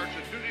discharge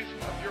the duties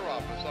of your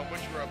office on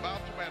which you are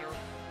about to enter,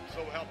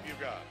 so help you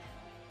God.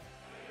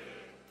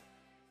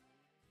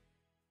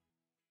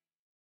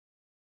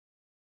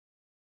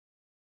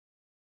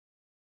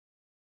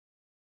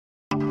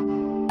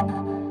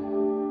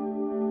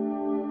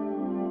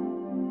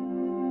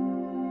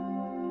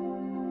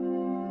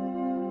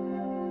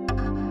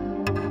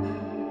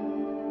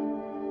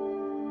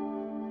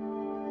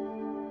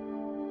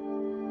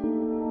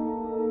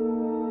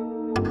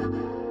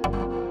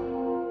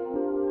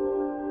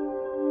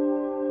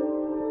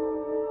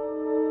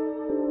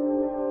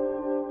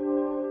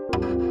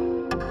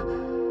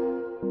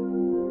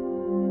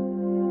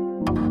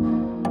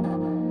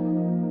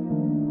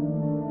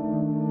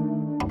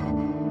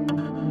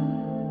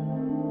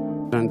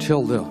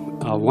 Until the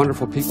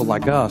wonderful people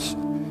like us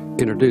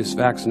introduced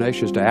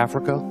vaccinations to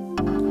Africa,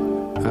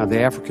 the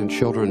African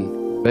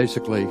children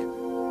basically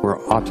were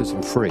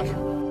autism-free.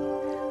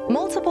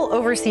 Multiple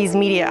overseas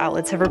media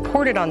outlets have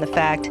reported on the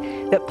fact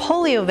that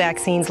polio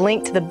vaccines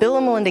linked to the Bill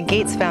and Melinda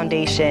Gates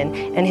Foundation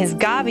and his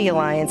Gavi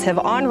Alliance have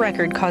on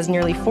record caused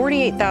nearly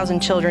 48,000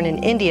 children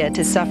in India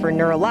to suffer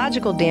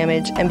neurological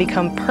damage and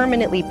become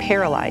permanently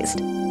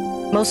paralyzed.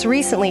 Most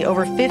recently,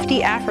 over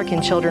 50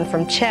 African children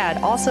from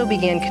Chad also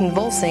began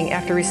convulsing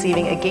after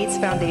receiving a Gates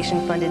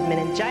Foundation-funded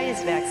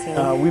meningitis vaccine.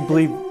 We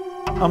believe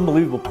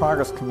unbelievable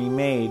progress can be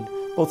made,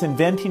 both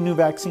inventing new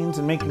vaccines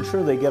and making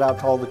sure they get out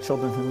to all the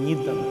children who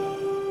need them.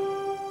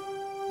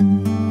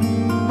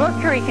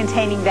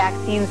 Mercury-containing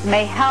vaccines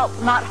may help,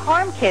 not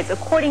harm kids,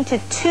 according to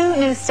 2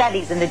 new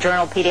studies in the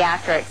journal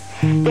Pediatrics.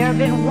 There have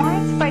been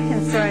widespread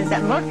concerns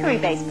that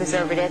mercury-based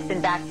preservatives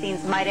in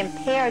vaccines might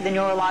impair the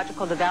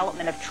neurological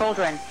development of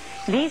children.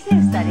 These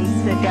new studies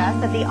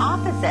suggest that the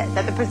opposite,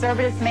 that the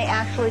preservatives may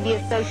actually be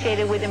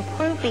associated with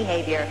improved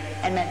behavior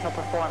and mental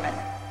performance.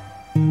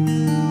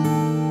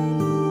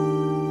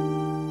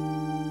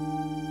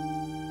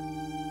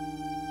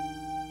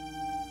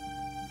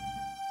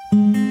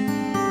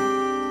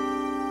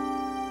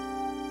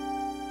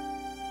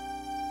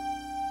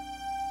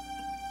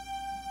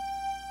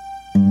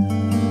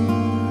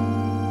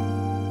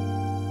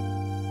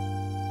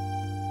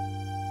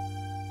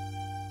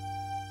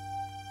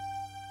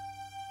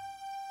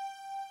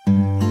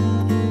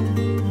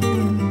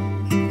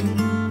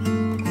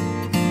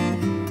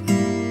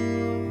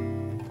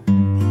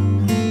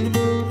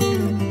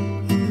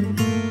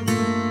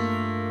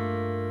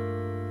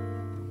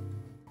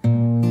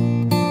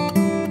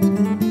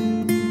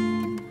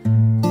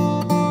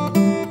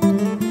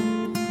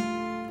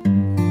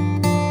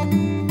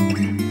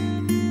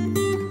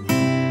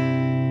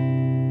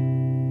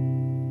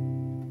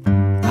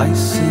 I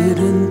sit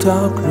in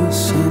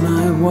darkness and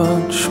I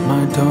watch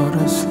my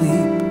daughter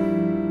sleep.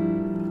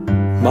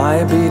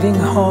 My beating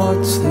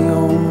heart's the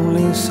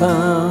only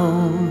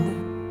sound.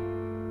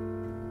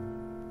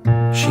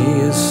 She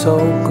is so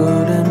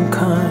good and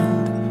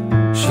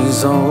kind.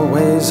 She's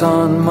always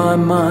on my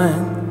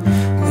mind.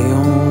 The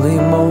only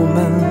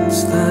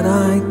moments that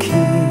I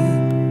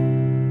keep.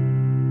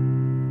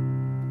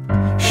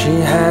 She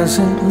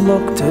hasn't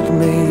looked at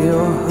me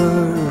or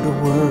heard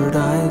a word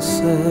I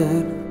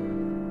said.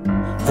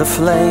 The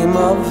flame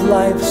of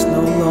life's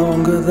no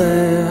longer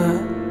there.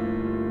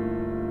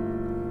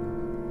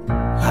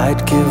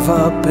 I'd give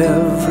up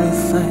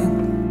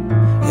everything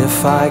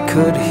if I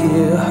could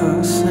hear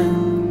her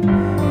sing,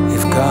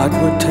 if God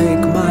would take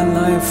my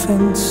life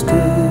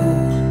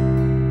instead.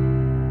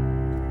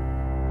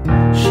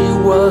 She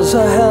was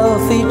a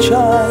healthy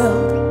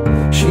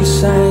child. She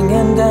sang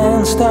and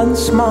danced and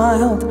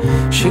smiled.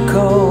 She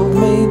called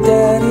me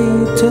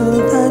Daddy till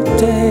that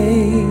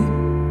day.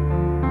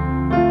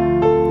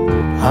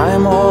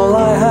 I'm all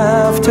I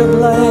have to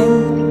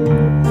blame.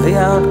 The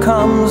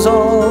outcome's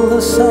all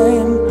the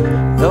same.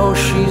 Though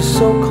she's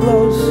so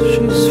close,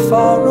 she's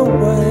far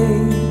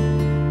away.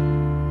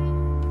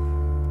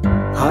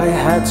 I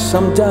had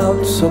some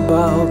doubts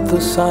about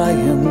the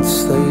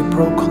science they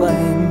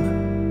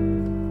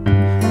proclaim.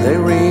 They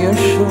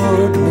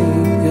reassured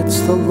me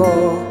it's the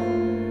law.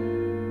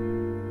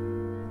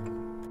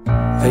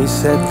 They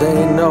said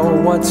they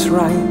know what's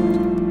right.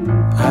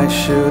 I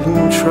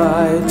shouldn't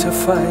try to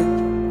fight.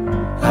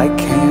 I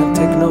can't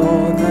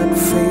ignore that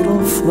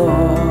fatal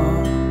flaw.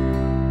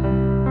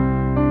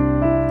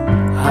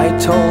 I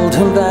told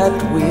him that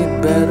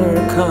we'd better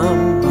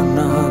come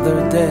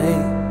another day.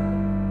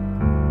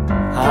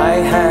 I I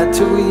had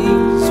to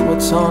ease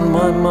what's on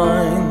my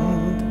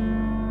mind.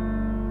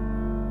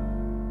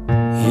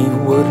 He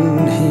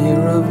wouldn't hear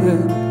of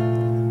it,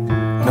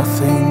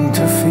 nothing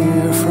to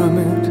fear from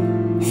it.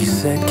 He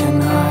said,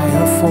 can I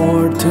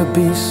afford to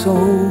be so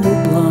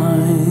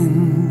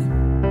blind?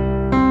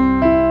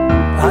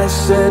 I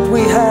said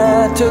we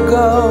had to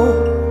go.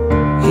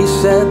 He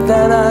said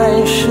that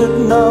I should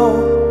know.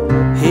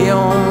 He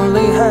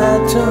only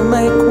had to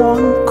make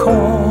one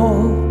call.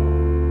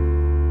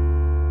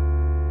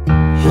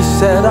 He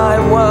said I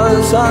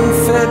was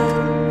unfit,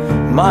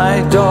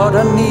 my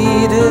daughter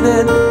needed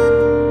it.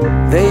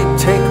 They'd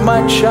take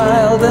my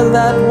child and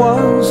that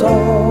was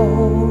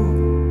all.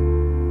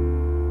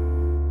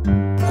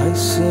 I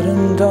sit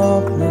in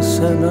darkness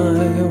and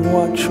I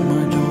watch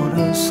my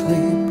daughter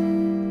sleep.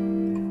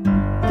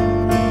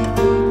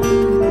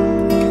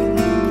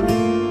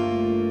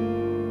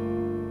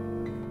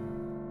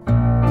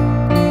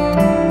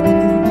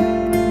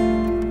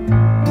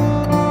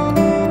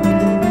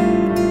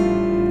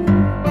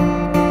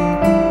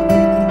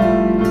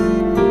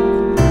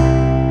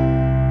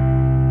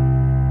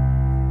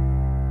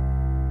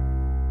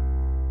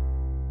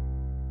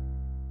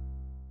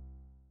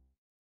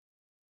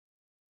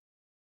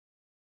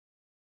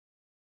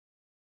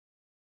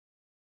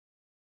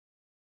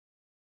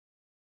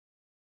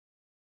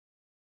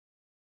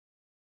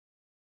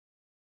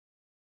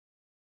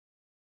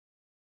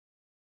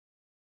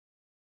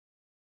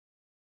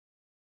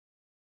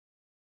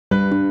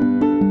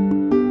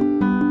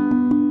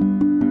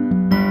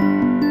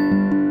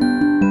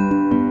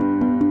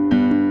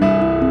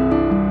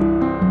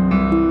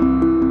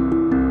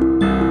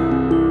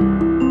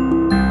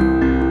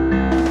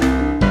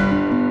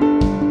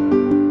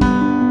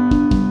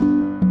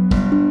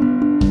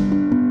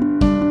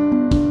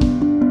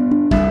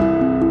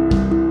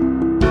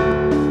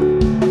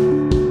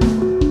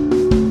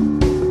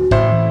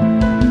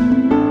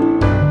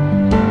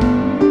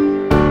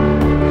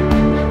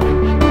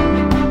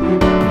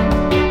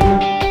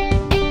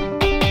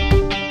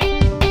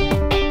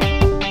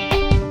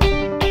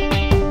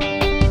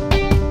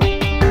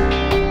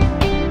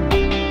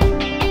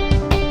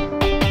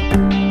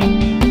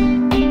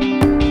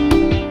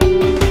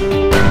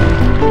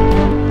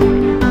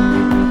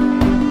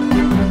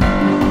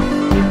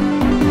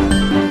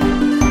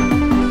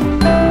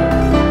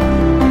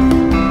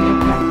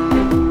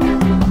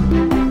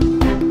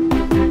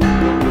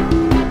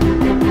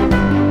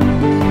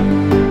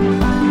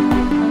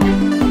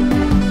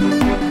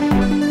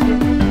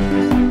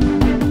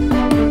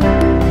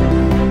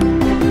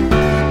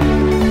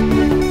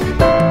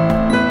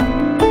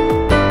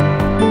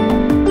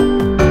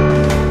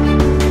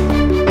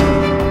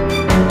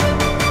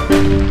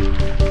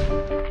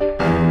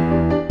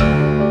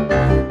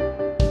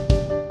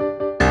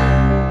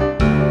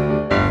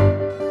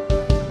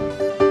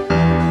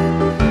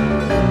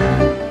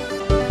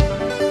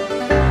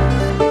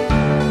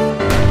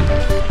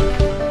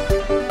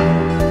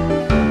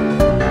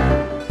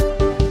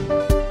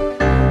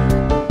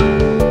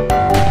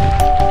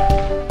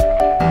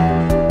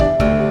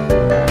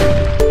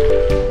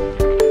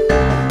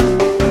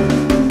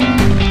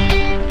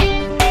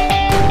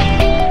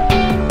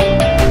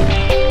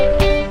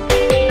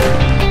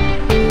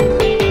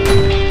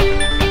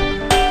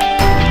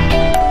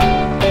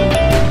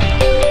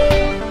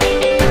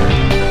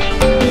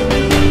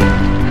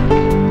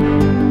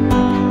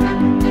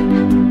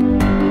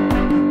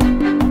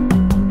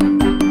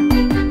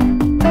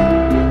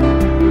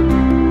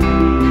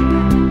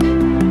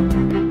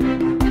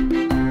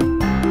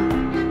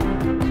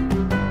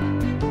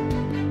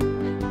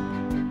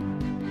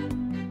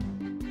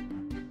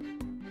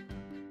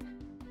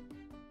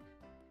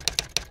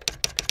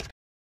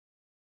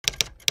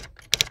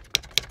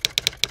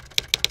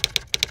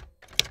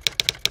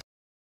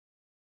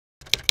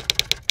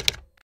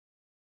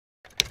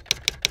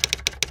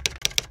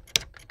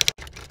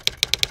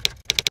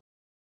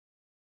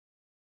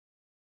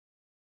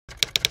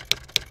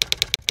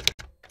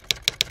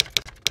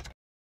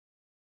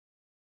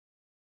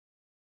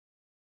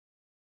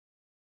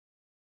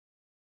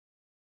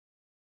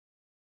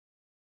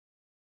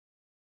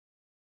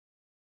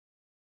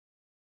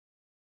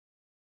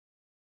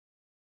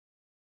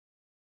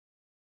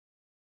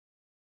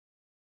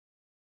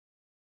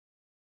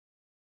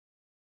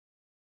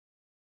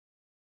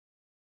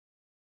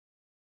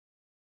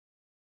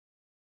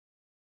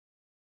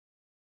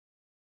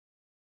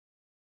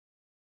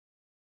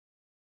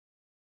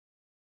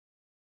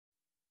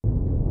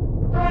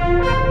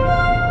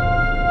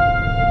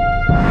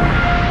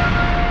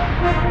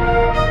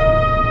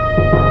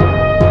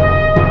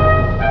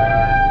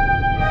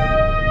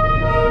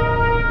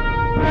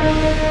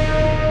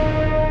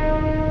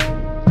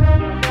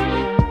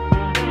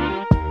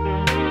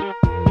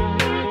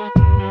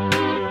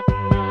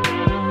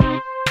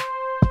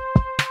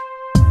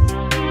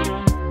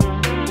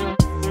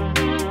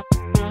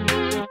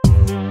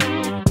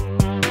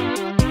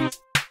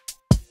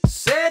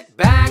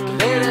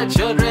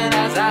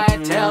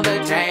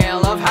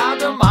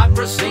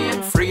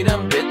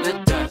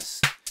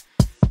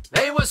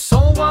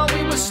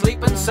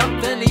 when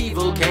something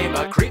evil came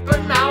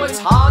a-creeping. Now it's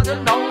hard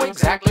to know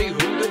exactly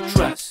who to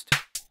trust.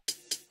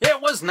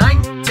 It was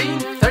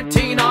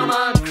 1913 on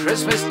a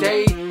Christmas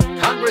day.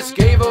 Congress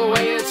gave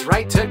away its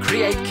right to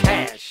create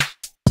cash.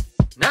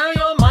 Now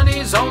your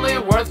money's only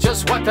worth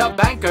just what the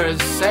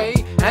bankers say,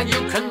 and you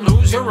can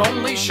lose your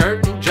only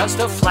shirt in just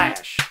a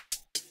flash.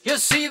 You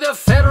see, the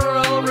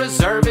Federal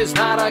Reserve is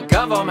not a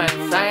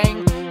government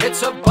thing.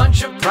 It's a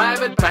bunch of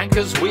private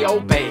bankers we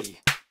obey.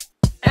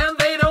 And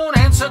they don't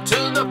answer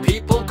to the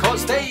people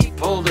cause they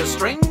pull the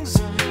strings.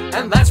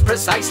 And that's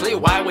precisely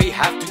why we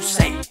have to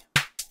say,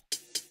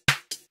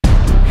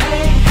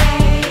 hey,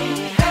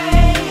 hey,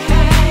 hey,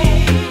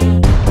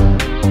 hey,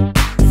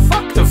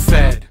 fuck the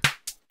Fed.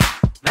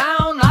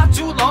 Now, not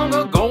too long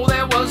ago,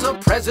 there was a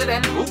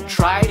president who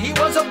tried. He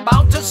was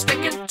about to stick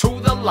it to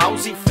the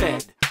lousy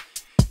Fed.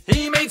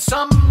 He made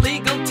some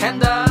legal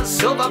tender,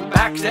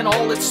 silver-backed in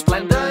all its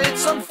splendor.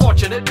 It's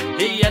unfortunate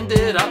he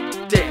ended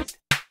up dead.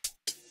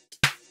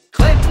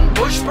 Clinton,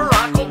 Bush,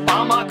 Barack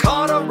Obama,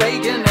 Carter,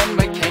 Reagan, and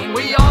McCain.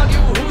 We argue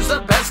who's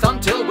the best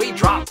until we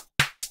drop.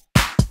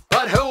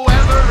 But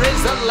whoever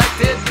is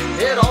elected,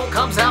 it all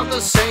comes out the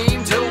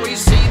same till we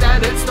see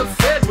that it's the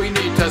Fed we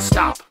need to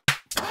stop.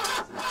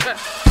 Hey,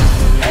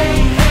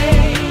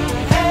 hey,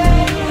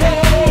 hey,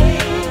 hey,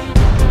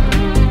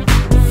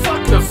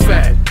 fuck the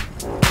Fed.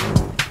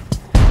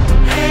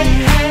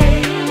 Hey,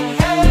 hey,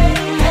 hey,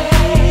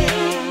 hey,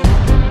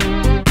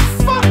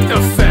 fuck the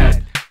Fed.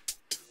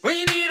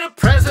 We need a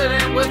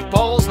president with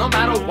balls, no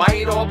matter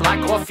white or black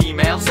or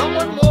female.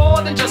 Someone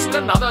more than just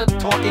another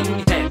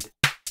talking head.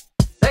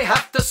 They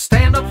have to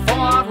stand up for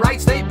our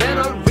rights. They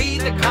better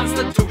read the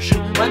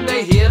Constitution when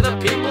they hear the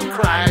people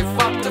cry,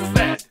 fuck the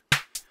Fed.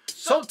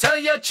 So tell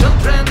your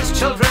children's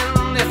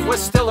children, if we're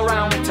still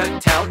around, to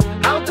tell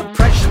how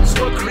depressions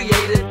were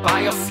created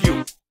by a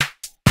few.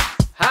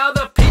 How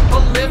the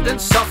people lived and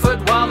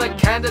suffered while the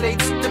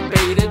candidates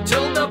debated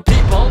till the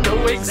people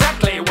knew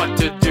exactly what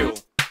to do.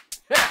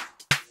 Yeah.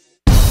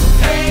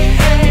 Hey,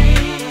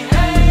 hey,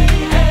 hey,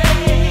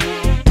 hey,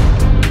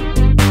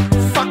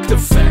 fuck the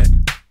Fed.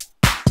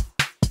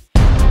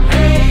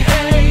 Hey,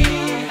 hey,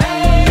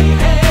 hey,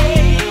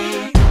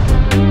 hey,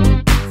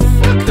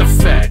 fuck the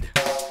Fed.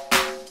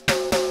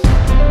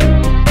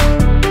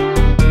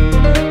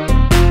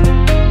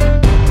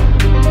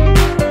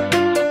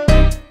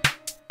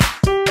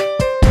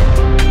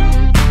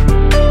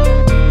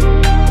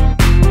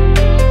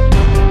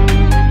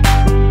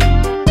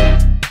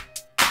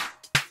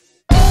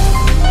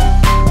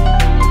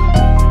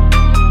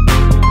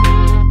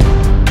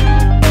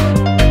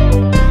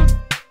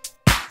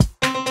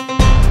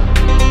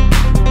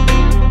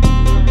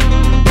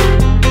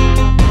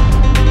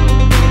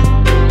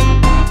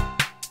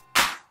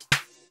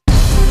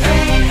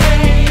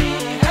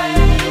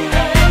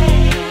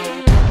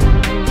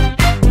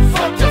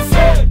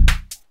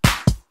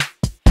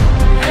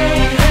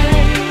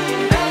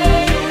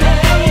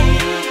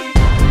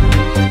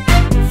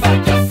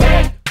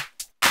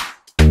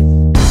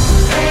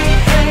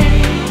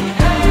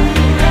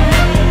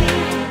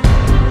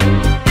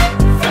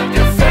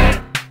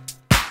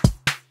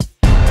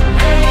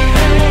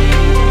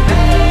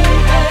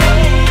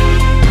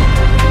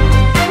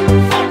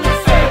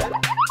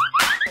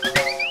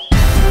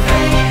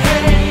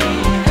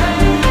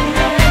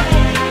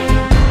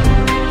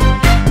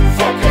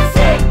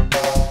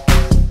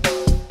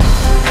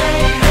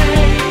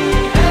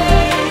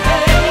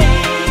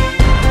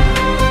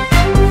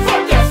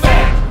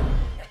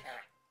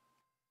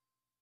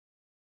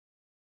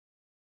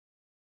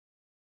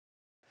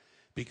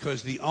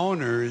 Because the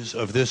owners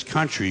of this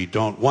country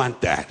don't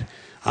want that.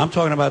 I'm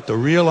talking about the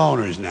real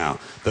owners now.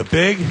 The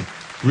big,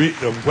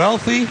 the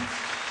wealthy,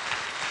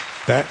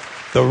 the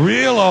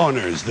real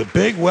owners, the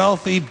big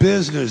wealthy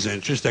business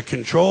interests that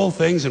control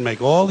things and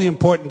make all the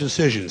important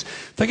decisions.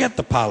 Forget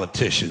the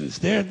politicians.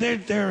 They're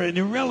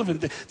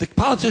irrelevant. The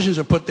politicians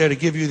are put there to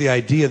give you the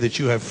idea that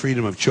you have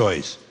freedom of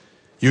choice.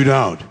 You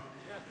don't.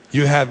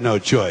 You have no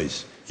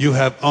choice. You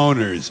have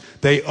owners.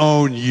 They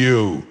own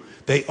you.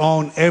 They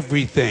own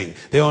everything.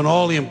 They own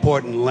all the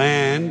important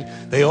land.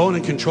 They own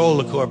and control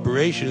the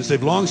corporations.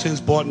 They've long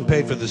since bought and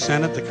paid for the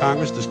Senate, the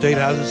Congress, the state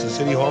houses, the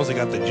city halls. They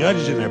got the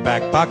judges in their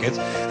back pockets.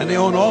 And they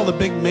own all the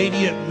big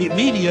media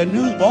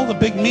news, all the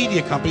big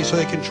media companies, so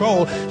they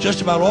control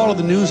just about all of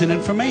the news and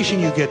information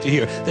you get to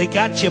hear. They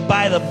got you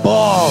by the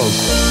balls.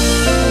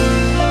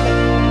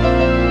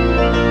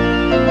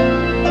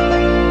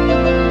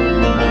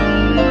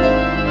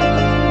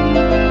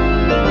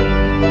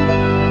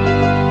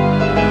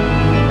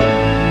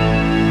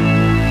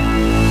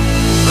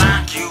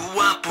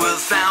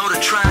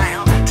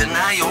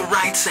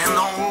 And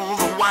all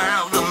the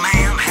while the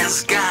man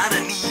has got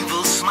an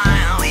evil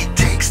smile. He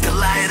takes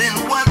delight in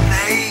what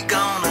they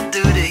gonna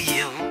do to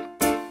you.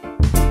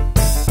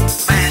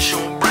 Bash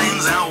your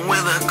brains out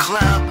with a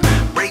club,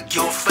 break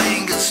your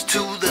fingers to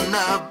the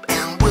nub,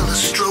 and with a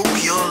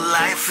stroke your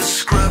life is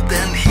scrubbed.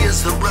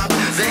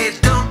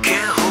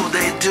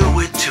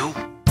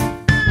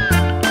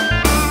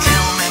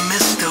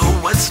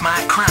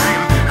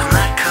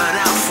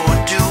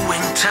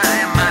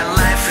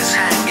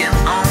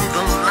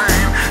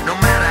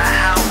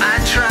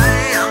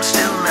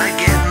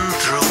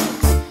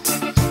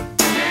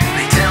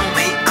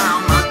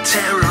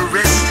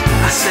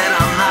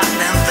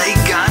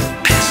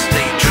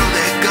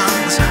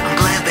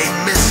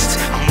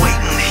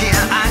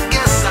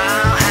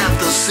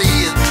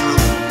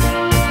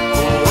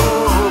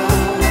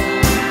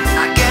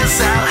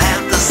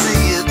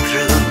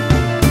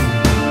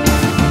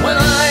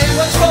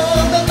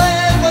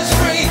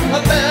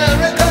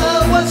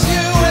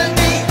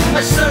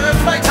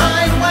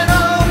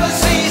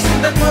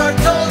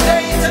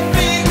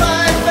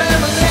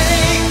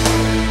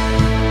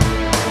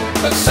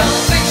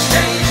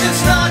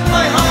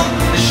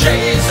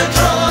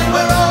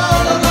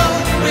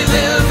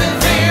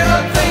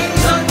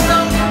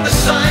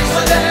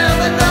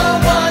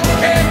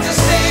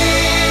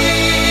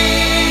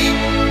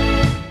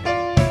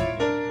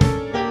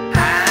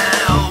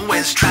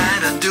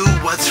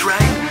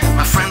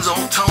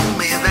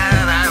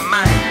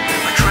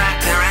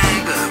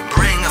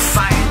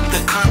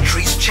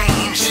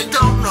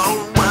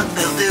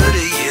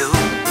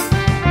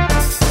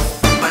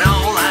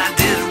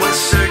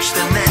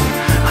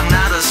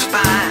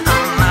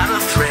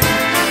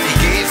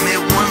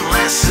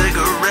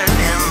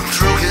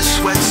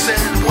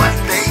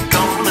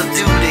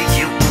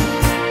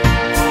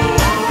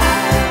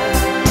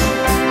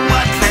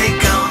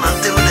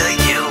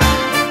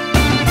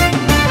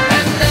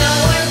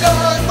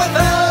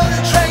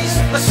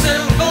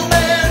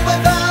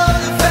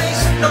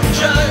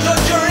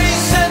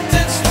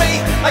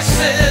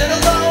 sit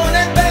alone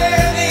and bear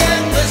the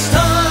endless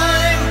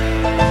time.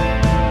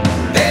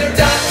 Their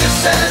doctor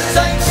says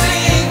I'm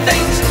seeing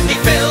things. He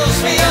fills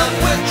me up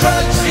with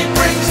drugs. He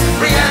brings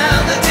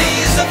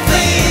realities a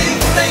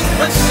fleeting thing.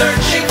 When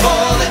searching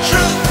for the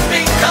truth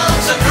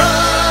becomes a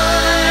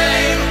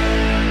crime.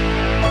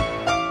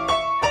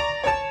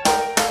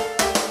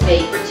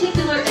 Pay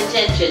particular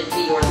attention to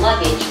your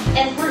luggage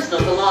and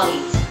personal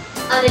belongings.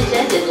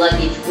 Unattended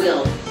luggage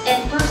will, and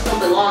personal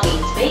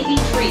belongings may be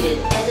treated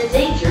as a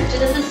danger to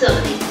the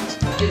facility.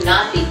 Do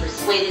not be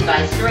persuaded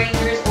by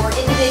strangers or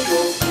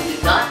individuals you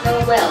do not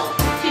know well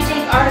to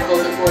take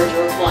articles aboard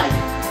your flight.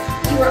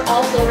 You are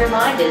also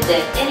reminded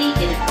that any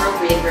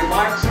inappropriate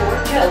remarks or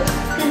jokes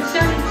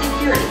concerning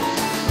security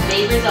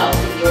may result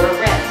in your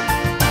arrest.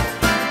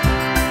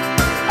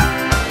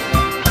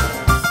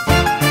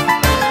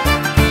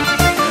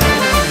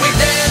 We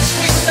danced,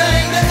 we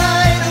sang the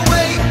night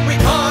away. We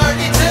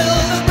partied till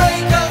the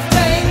break of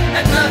day,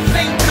 and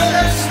nothing could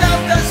have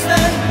stopped us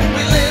then.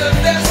 We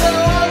lived as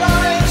though our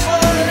lives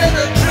were in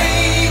a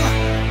dream.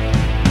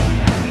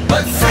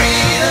 But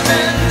freedom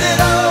ended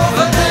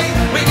overnight.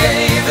 We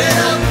gave it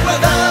up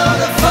without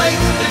a fight.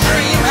 The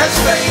dream has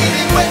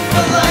faded with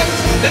the light.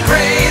 The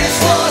greatest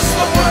loss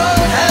the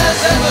world has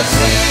ever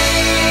seen.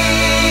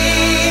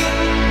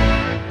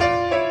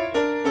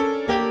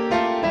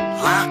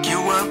 Lock you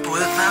up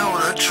without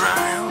a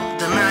trial,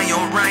 deny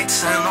your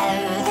rights, and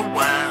all the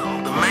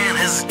while the man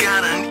has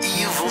got an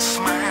evil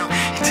smile.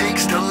 He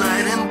takes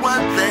delight in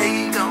what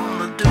they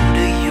gonna do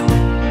to you.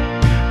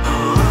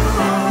 Oh,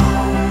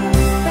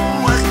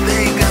 what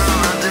they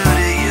gonna do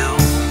to you.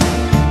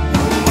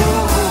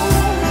 Oh,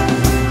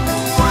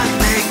 what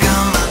they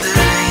gonna do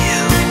to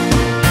you.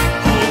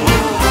 Oh,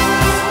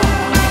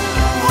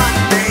 what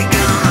they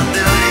gonna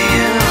do to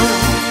you.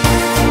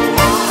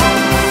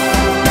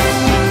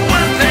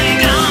 What they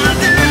gonna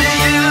do to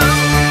you.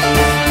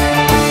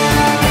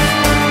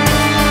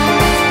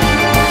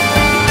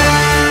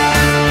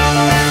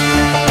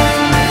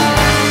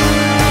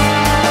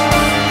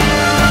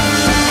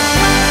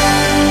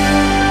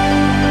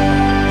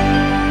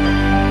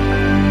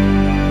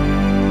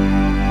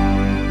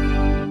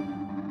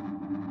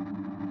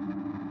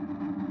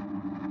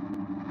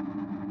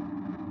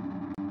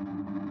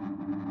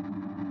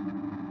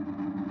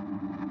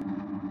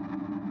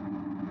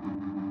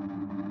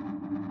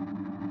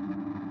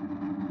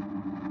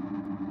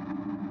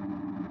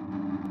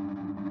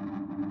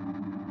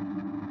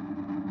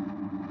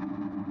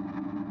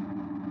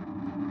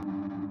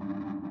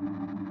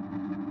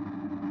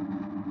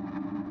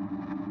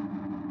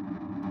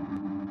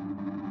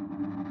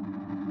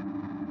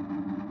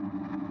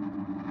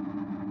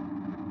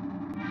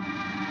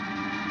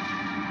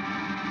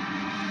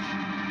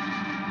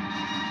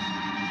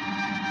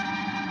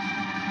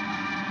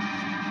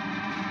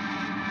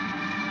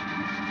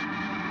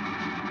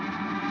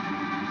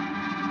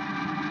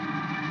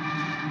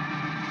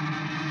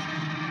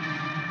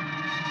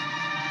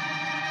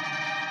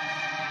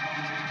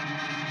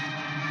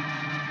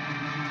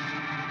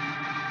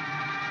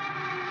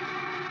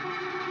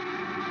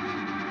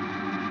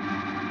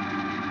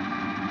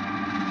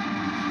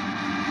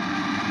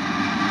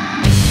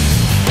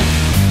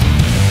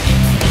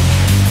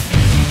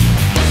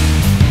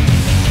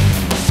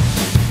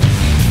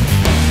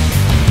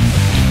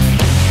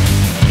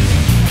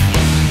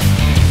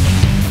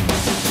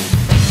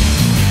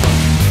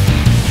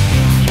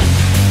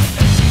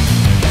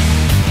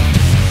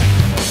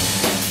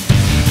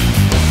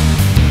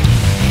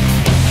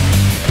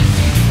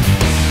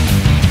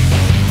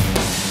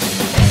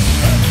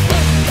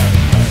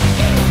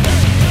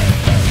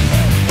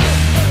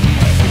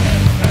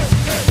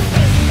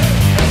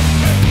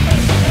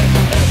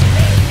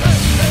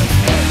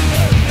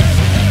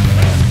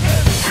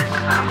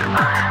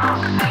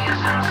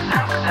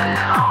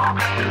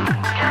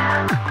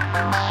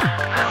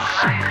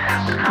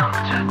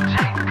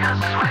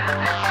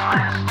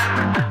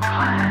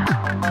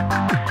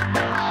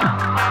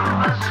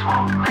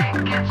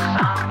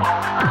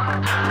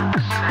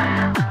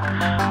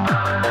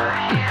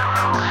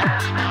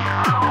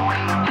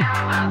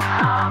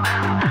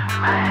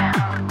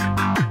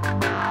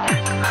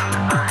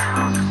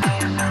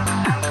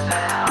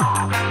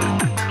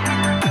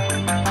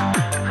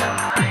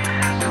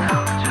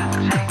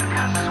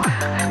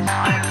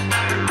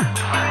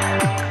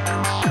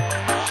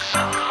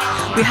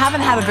 We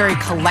haven't had a very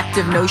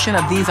collective notion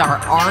of these are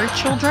our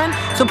children.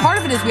 So part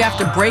of it is we have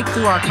to break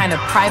through our kind of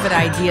private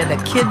idea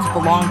that kids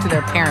belong to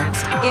their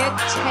parents. It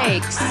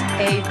takes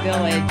a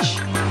village.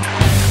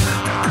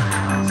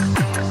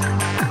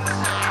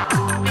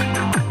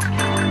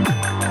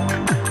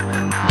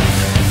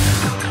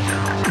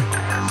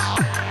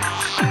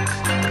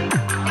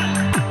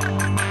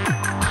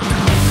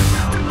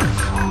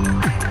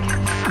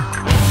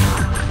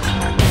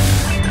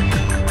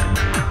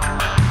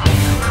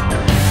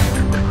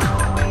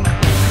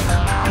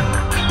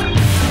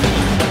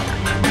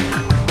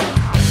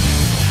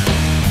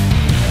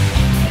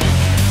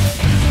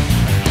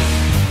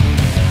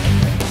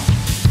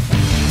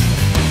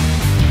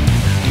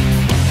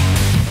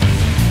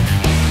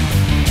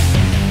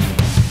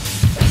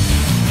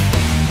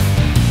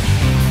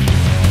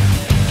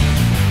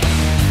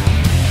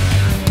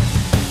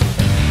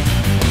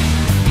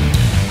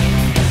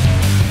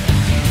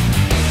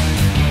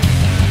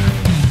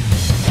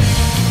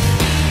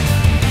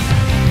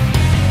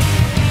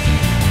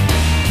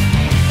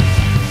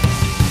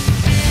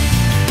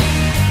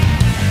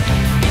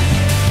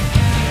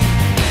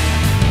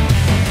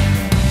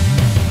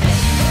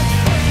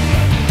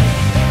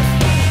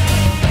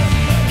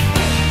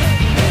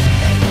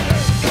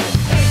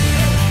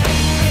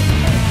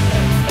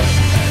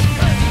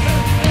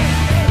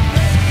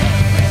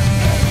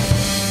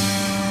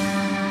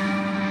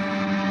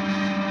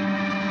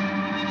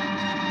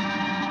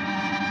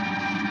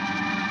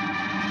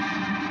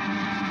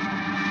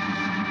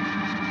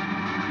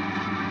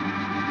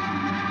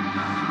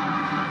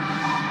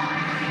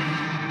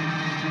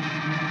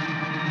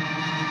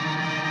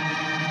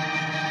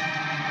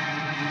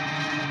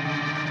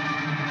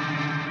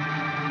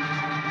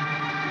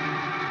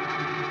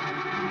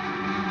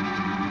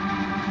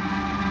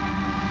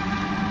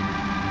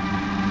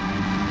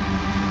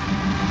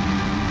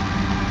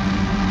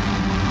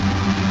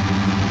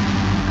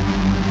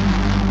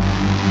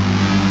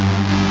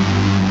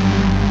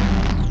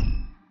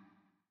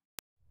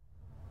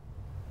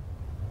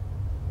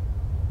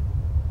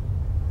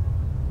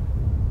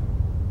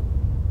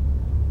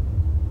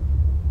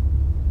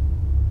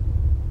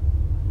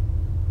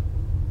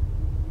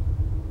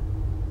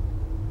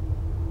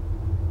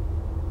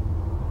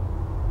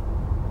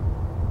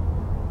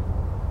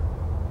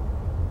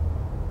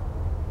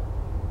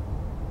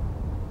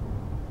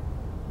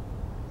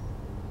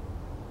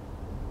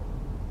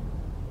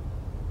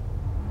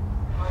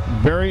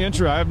 Very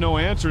interesting. I have no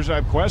answers. I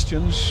have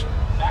questions.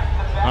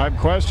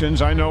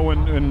 I know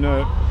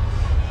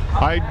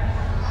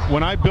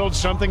when I build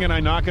something and I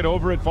knock it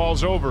over, it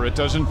falls over. It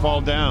doesn't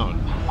fall down.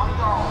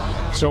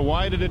 So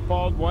why did it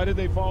fall? Why did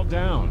they fall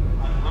down?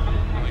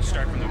 We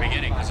start from the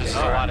beginning because this is a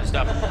lot of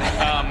stuff.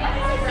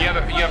 You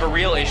have a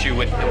real issue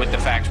with the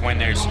fact when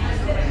there's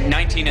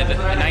 19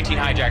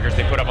 hijackers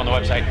they put up on the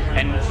website,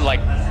 and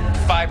like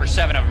 5 or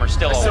 7 of them are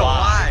still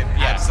alive.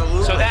 Yeah.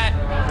 Absolutely. So that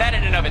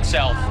in and of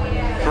itself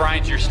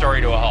grinds your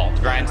story to a halt.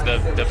 Grinds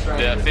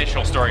the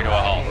official story to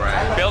a halt.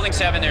 Right. Building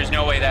 7, there's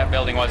no way that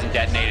building wasn't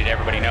detonated.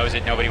 Everybody knows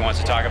it. Nobody wants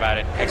to talk about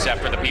it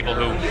except for the people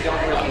who,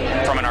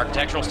 from an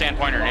architectural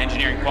standpoint or an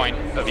engineering point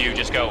of view,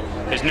 just go,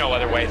 there's no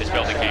other way this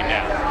building came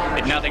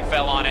down. Nothing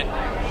fell on it.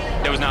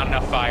 There was not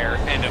enough fire.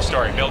 End of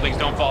story. Buildings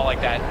don't fall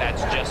like that.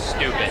 That's just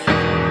stupid.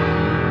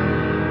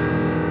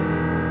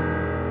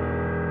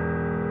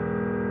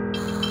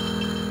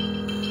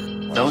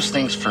 Those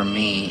things for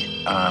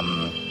me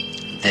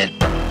that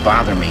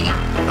bother me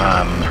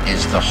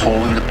is the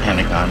hole in the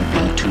Pentagon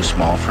being too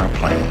small for a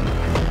plane.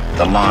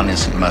 The lawn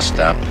isn't mussed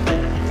up,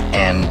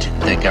 and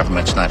the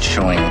government's not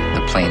showing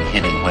the plane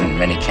hitting when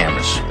many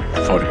cameras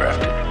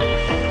photographed it.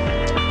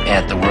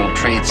 At the World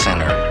Trade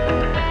Center,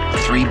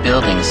 3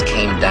 buildings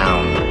came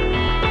down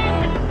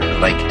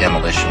like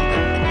demolition,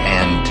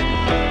 and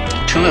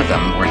 2 of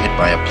them were hit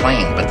by a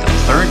plane, but the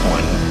 3rd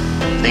one,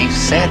 they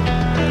said,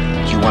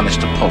 "You want us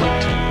to pull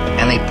it?"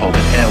 And they pulled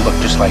it, and it looked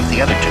just like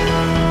the other 2.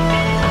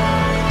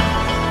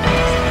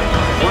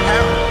 What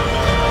happened?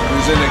 It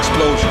was an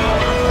explosion.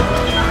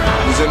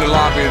 It was in the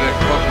lobby of the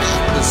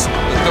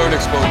 3rd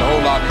explosion. The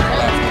whole lobby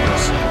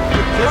collapsed.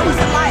 What was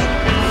it like?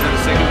 Was it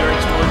a secondary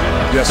explosion?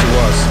 Yes, it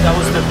was. That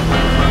was the...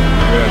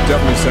 Yeah,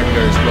 definitely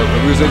secondary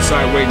explosion. We was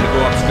inside waiting to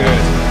go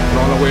upstairs. And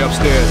on our way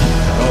upstairs,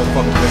 the whole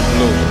fucking thing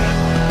blew.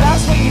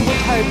 That's what you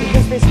would hope,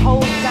 because this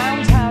whole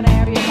downtown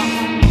area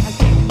behind has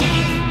been...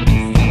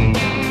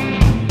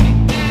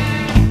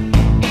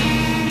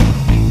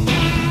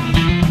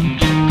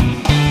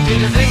 Did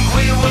you think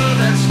we were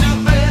that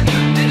stupid?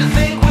 Did you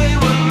think we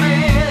were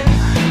men?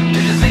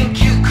 Did you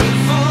think you could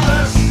fool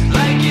us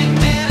like you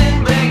did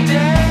in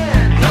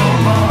Baghdad? No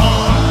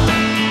more.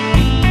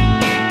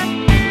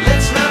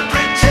 Let's not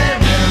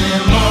pretend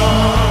anymore.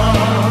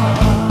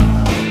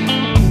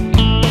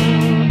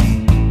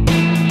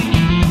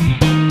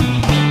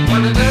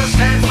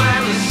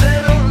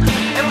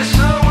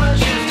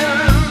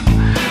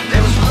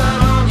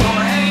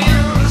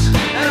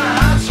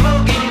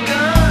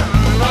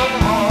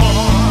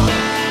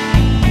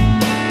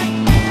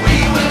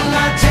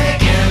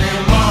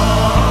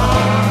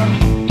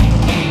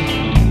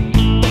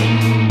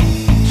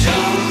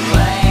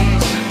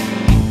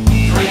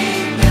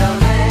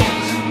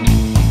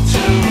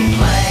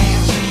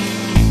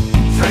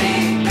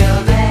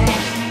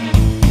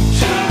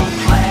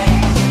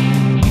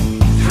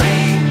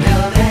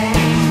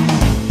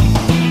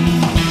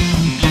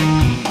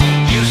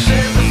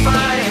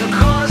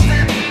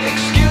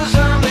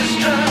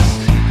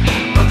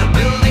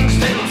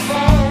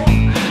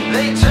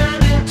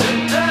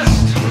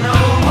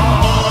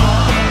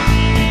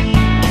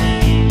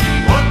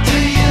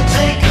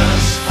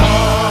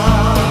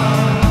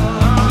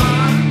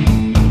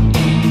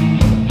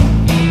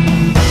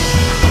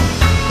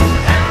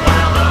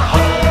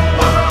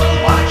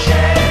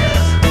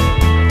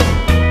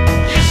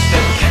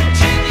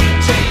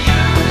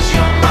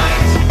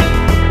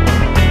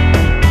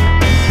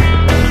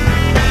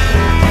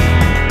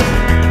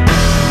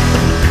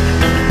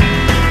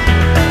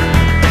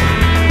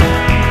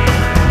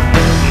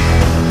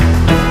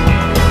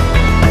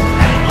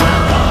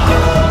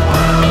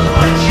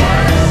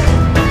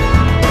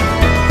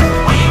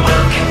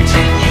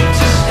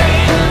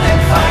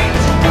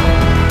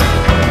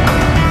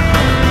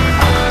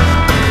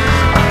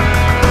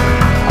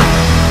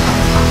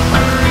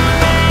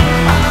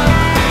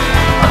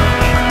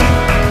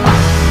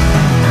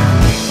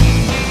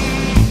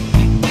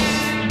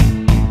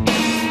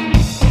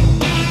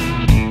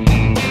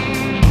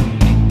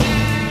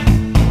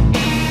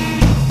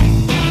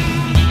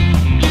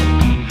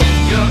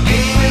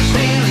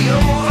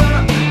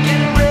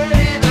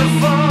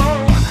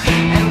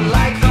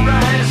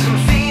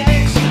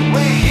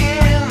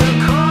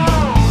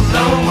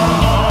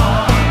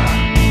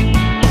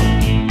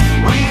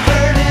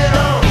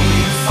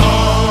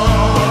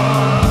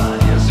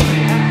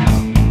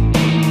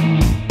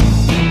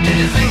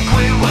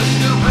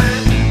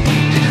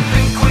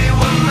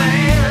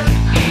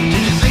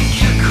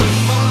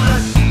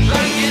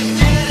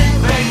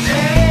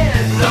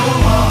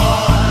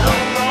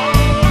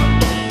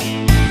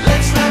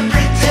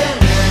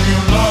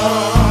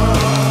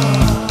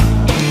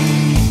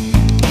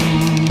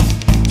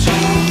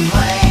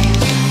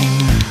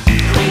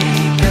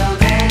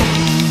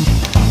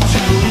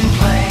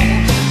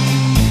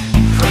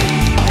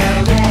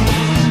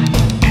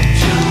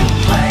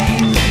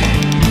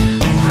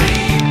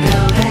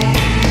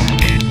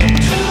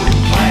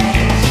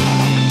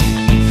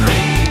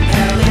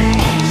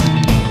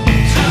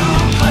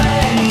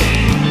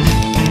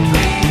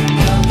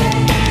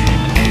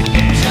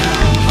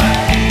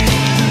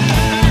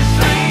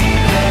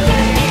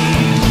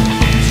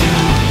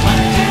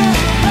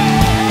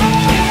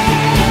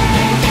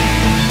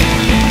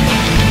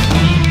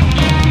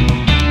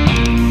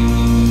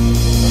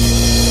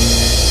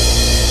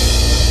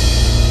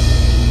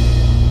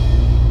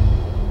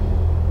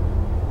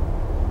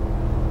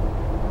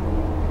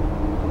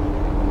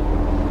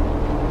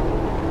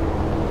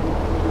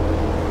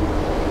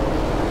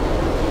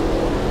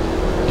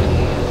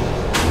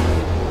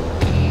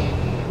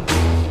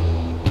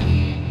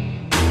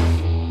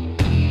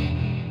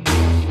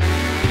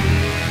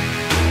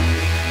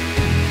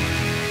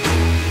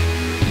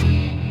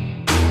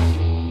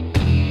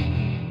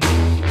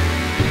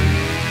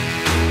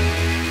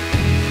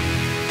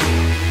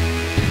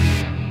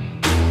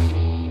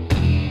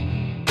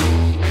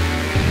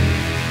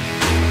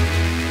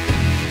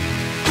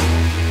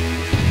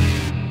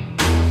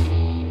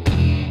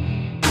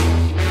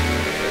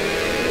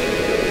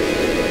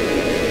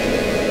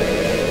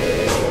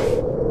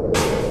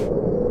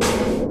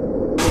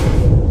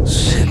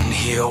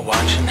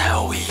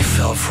 how we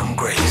fell from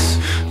grace,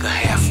 the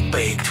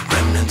half-baked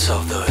remnants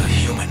of the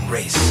human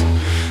race,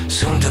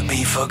 soon to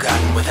be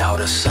forgotten without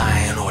a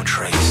sign or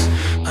trace.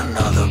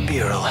 Another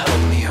beer'll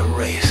help me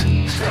erase.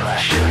 Still I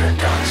should have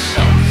done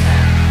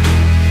something.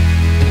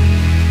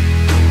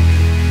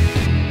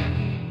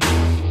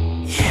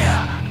 Yeah,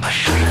 I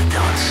should have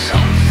done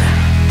something.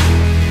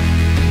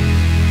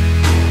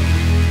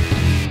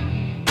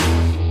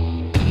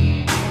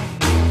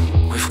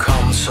 We've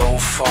come so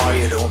far,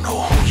 you don't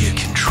know who you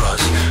can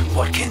trust.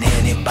 What can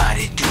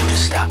anybody do to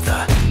stop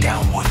the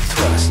downward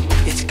thrust?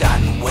 It's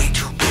gotten way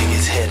too big,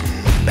 it's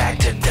heading back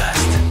to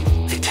dust.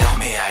 They tell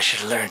me I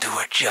should learn to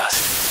adjust.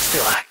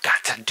 Still I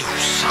got to do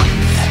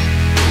something.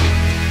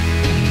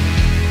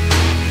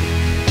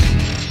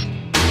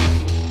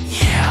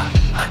 Yeah,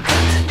 I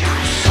got to do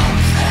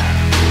something.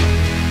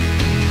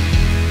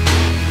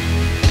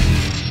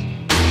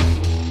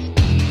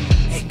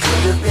 It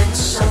could have been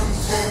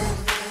something.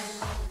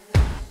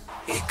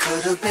 It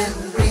could have been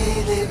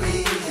really,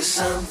 really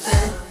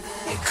something.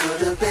 It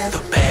could have been.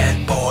 The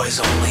bad boys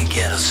only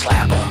get a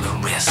slap on the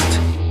wrist.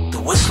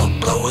 The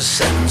whistleblower's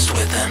sentenced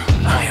with an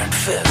iron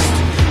fist.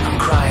 I'm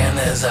crying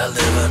as I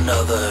live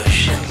another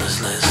Schindler's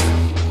List.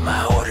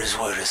 My orders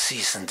were to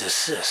cease and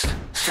desist.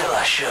 Still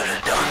I should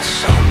have done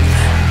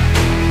something.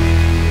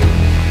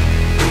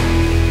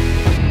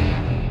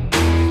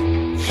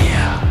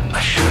 Yeah, I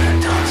should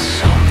have done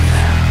something.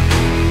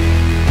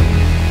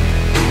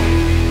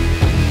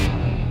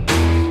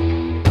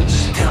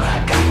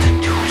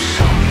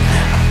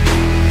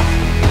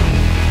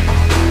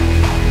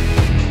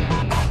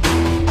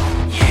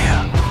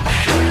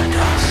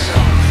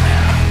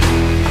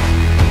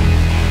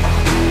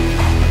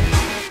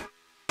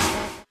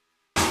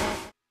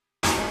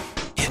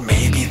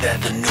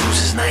 That the news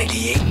is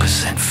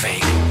 98%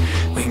 fake.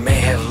 We may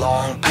have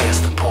long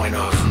passed the point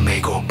of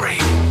make or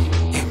break.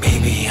 And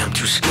maybe I'm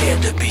too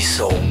scared to be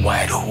so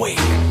wide awake.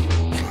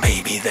 And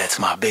maybe that's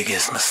my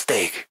biggest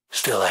mistake.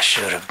 Still I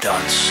should have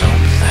done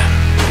something.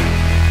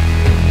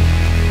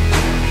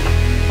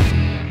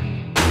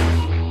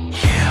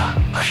 Yeah,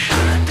 I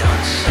should have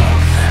done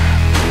something.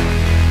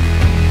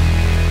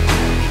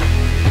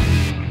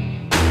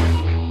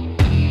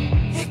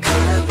 It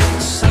could have been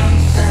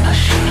something. I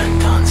should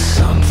have done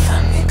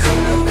something. It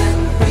could have been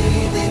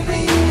really,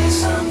 really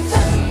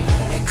something.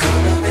 It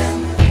could have been.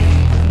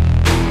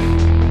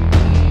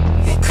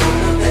 It could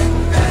have been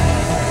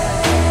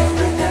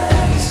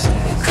paradise.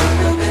 It could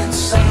have been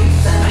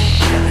something. I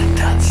should have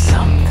done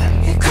something.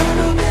 It could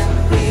have been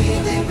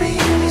really,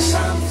 really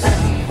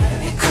something.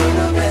 It could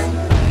have been.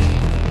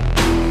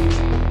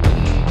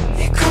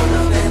 It could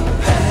have been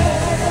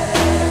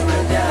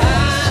paradise.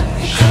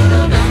 It could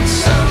have been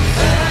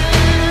something.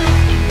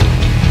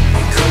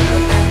 It could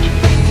have been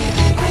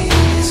really,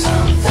 really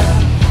something.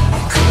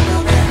 It could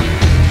have been.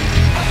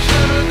 I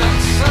should have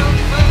done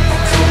something.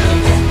 It could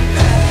have been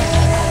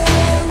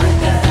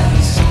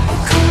paradise.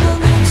 It could have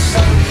been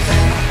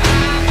something.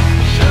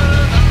 I should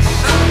have done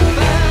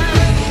something.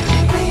 Really,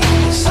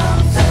 really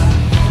something.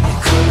 It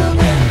could have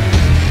been.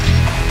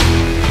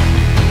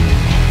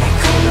 It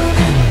could have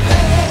been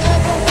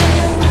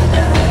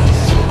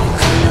paradise. It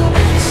could have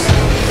been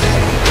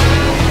something.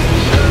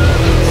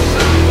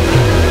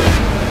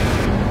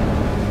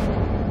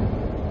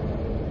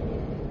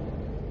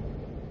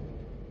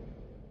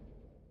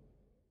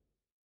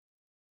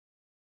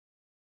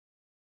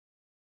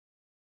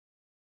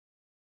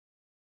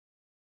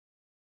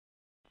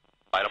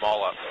 Light them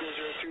all up.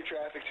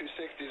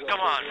 Come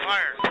on,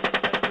 fire.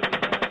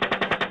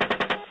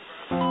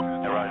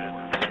 Hey, Roger.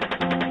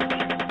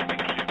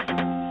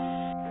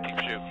 Keep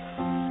shooting.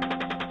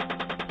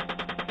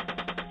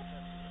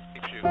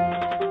 Keep shooting.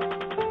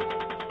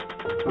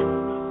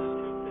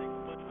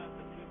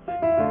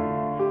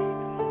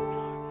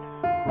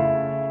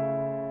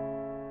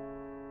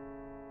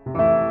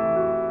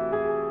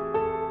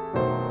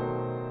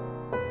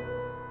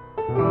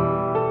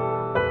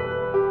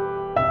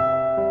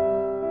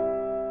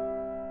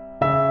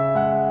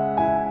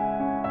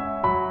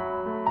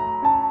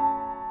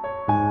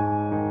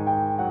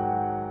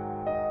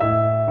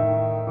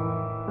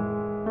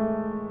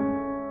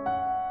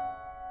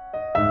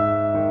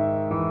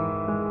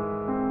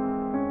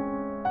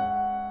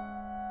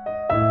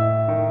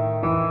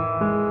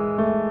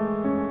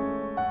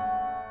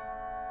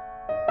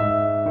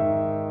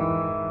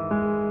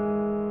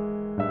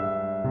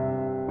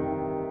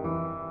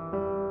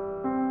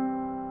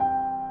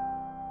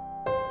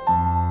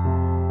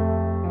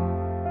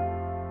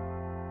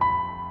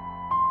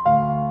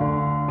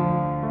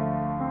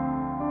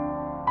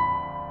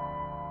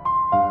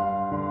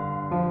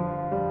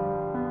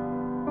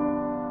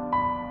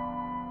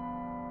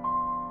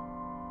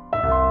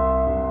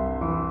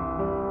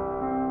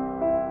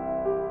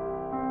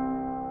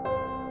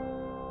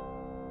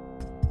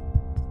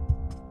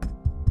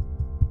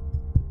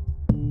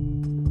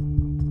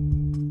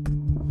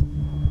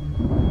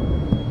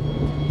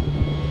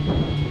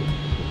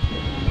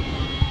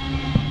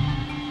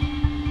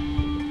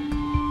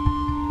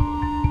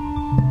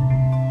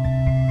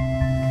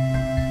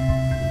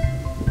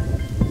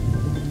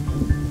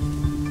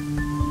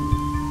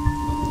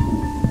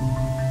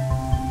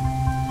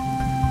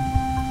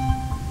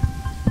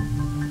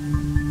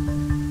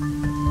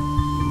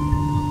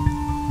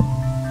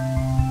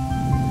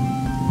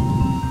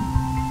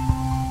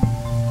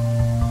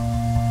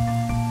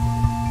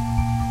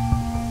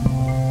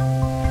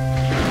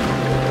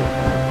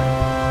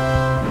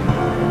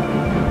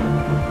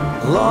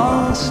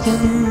 lost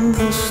in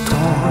the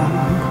storm.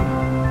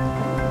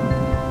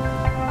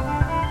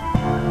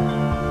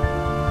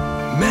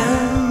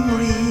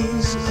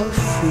 Memories of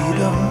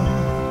freedom,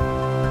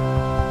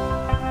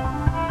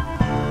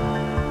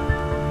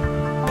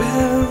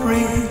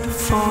 buried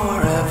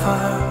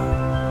forever,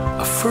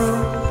 a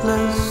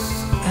fruitless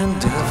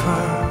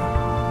endeavor,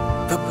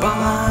 the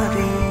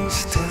body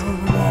still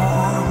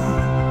warm.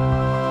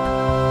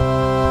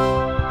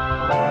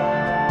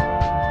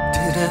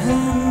 Did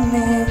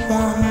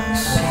anyone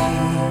see?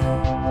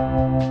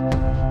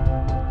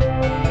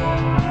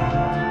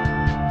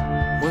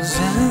 Was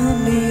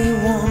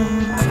anyone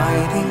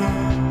fighting?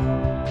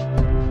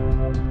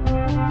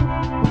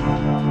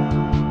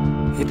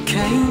 It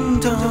came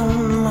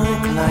down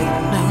like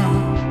lightning,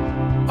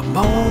 a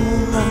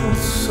moment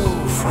so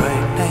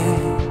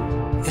frightening,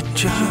 it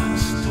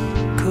just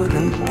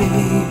couldn't be.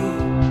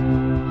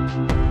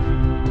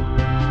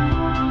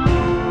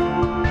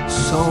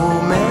 So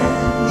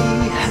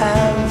many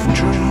have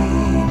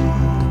dreamed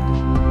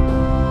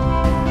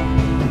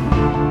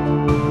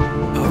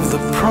of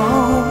the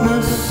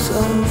promise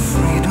of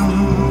freedom,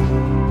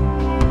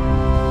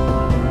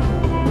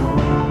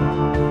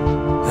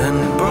 then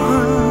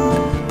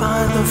burned by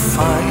the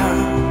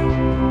fire.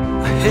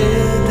 A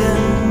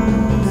hidden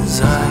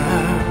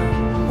desire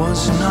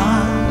was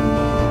not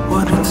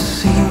what it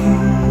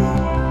seemed.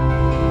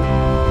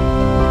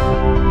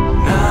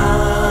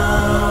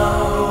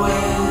 Now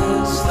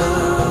is the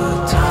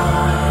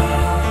time.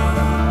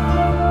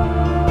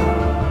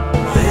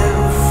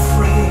 Live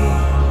free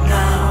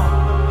now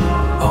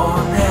or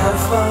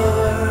never.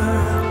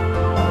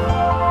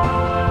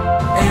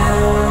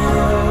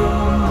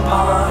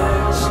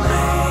 Empires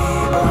may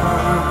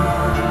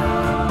burn,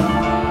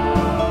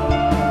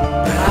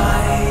 but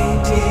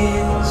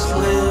ideas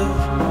live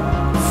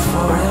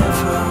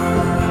forever.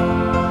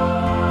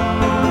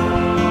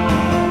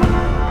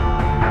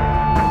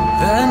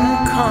 Then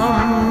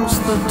comes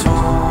the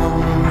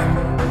dawn.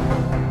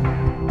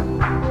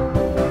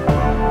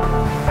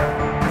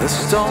 The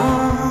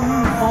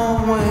storm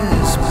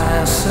always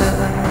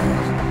passes.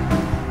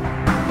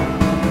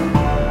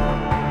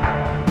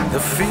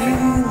 The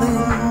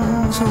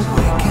feelings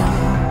awaken,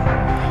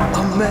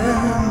 a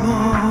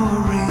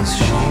memory's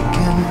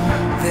shaken.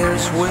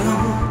 There's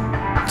will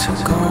to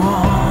go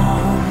on.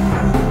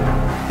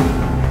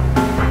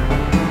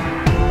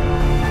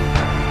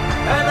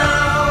 And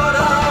out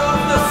of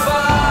the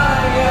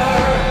fire,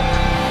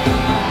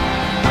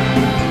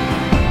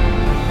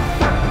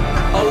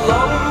 a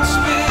lone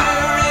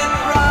spirit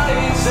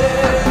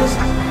rises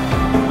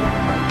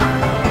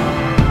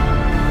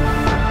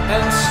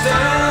and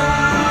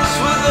stands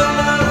with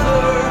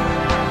another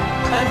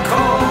and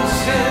calls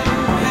him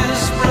his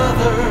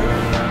brother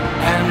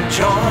and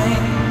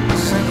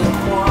joins in the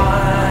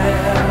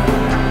choir.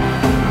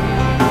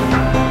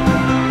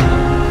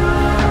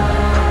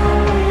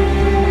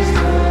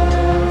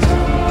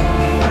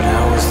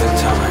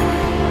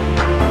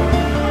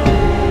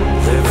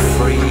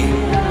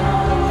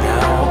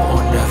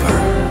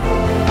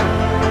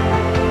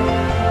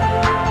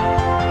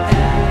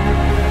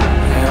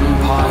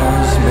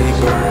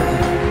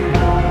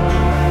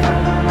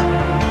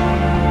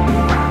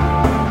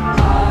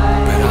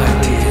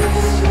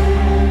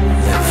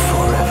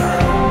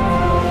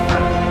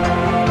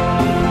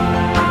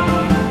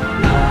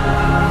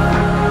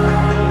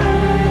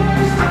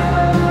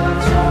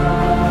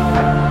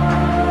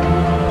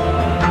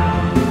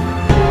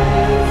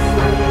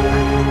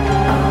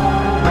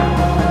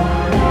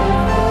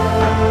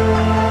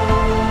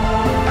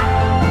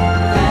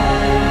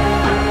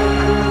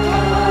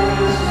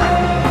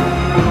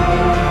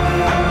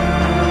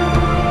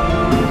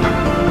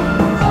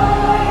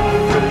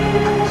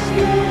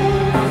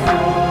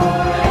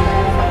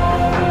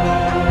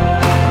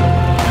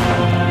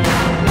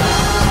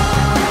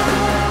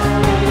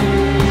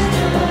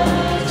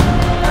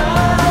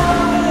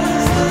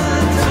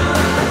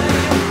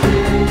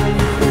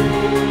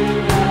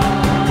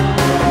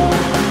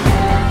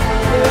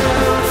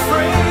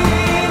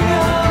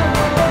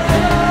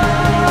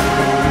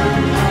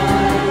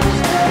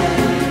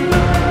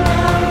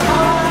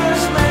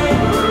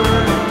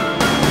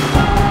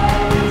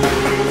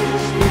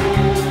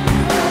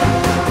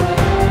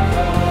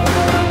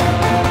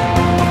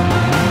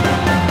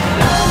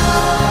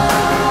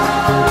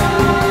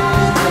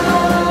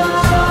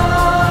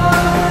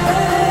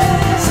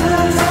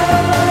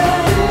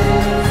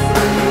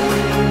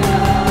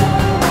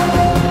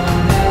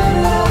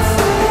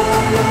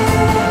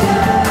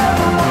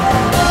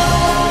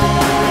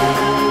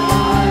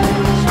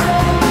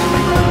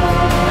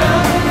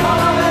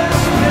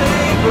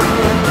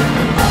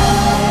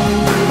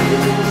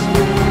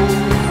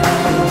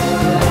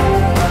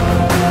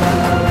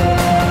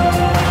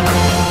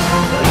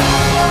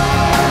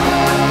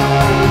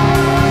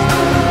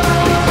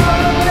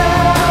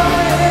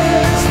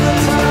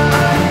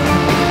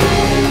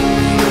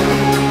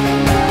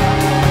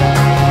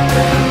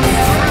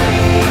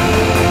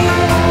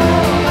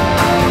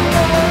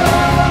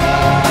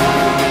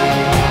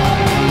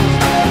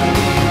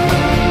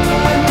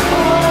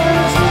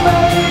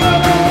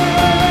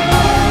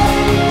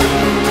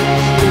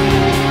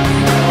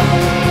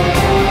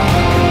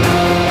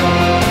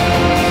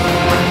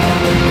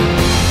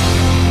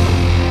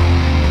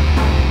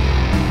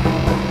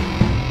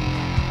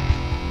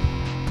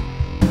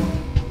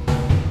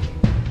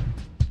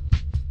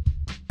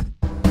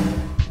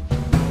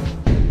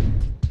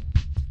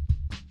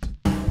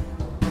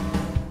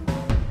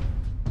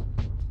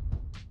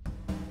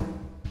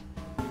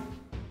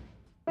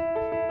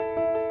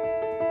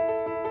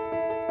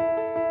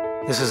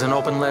 This is an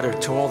open letter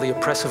to all the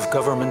oppressive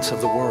governments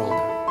of the world.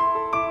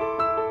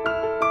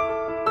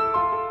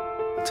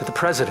 To the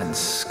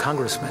presidents,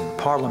 congressmen,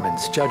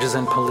 parliaments, judges,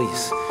 and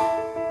police.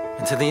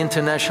 And to the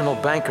international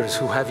bankers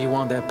who have you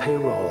on their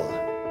payroll.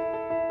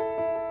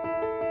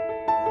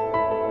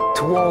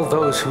 To all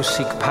those who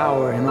seek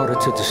power in order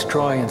to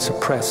destroy and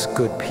suppress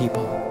good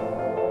people.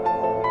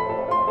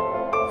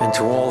 And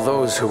to all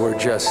those who are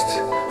just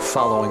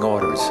following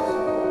orders.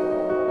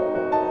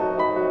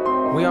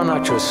 We are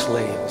not your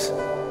slaves.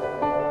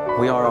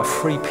 We are a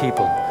free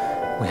people.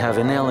 We have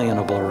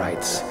inalienable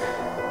rights.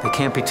 They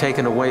can't be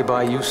taken away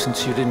by you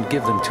since you didn't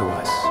give them to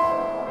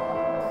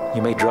us.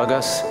 You may drug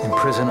us,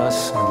 imprison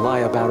us, and lie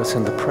about us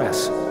in the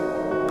press,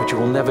 but you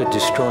will never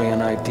destroy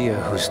an idea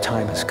whose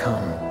time has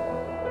come.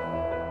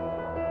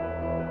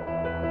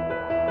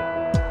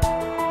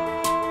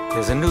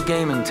 There's a new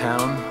game in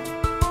town,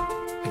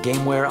 a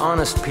game where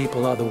honest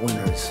people are the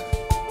winners.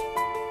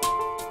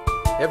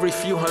 Every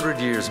few hundred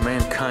years,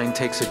 mankind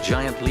takes a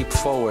giant leap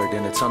forward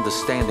in its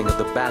understanding of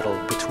the battle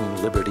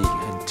between liberty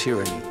and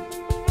tyranny.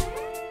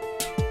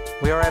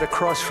 We are at a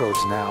crossroads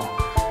now.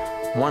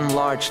 One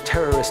large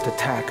terrorist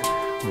attack,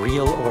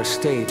 real or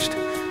staged,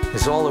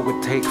 is all it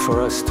would take for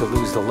us to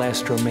lose the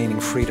last remaining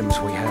freedoms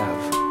we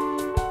have.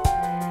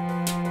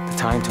 The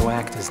time to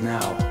act is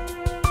now.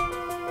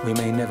 We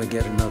may never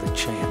get another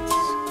chance.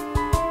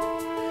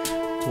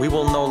 We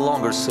will no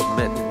longer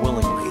submit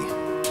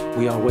willingly.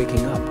 We are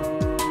waking up.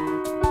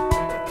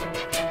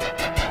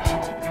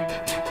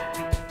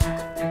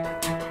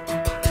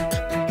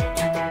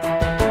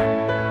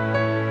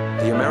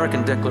 The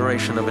American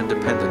Declaration of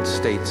Independence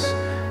states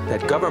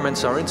that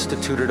governments are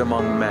instituted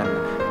among men,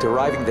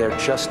 deriving their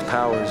just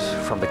powers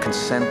from the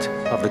consent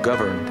of the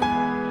governed.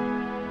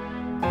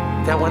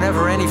 That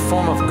whenever any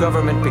form of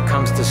government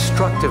becomes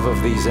destructive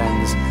of these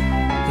ends,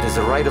 it is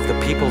the right of the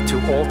people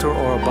to alter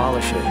or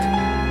abolish it,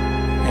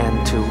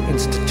 and to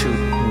institute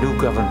new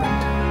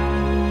government.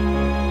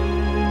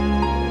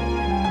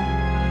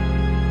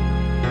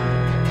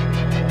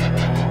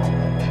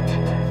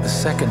 The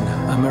Second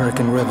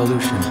American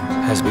Revolution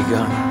has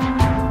begun.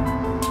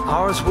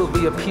 Ours will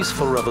be a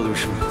peaceful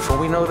revolution, for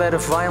we know that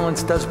if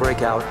violence does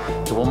break out,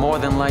 it will more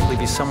than likely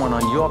be someone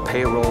on your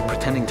payroll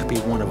pretending to be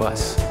one of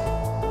us.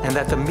 And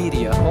that the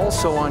media,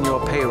 also on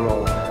your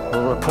payroll,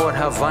 will report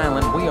how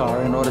violent we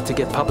are in order to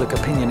get public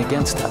opinion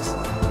against us.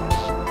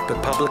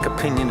 But public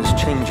opinion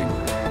is changing.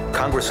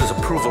 Congress's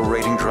approval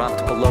rating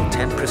dropped below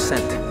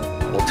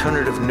 10%.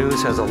 Alternative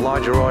news has a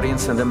larger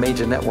audience than the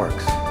major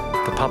networks.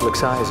 The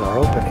public's eyes are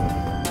opening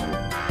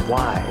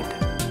wide.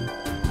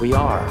 We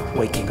are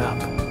waking up.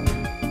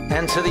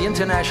 And to the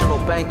international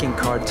banking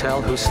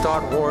cartel who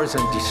start wars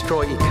and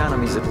destroy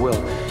economies at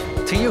will,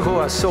 to you who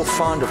are so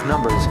fond of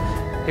numbers,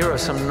 here are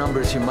some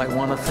numbers you might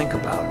want to think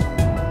about.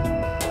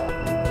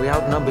 We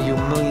outnumber you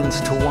millions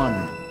to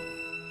one.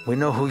 We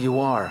know who you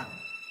are.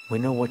 We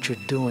know what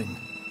you're doing.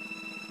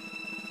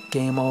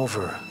 Game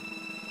over.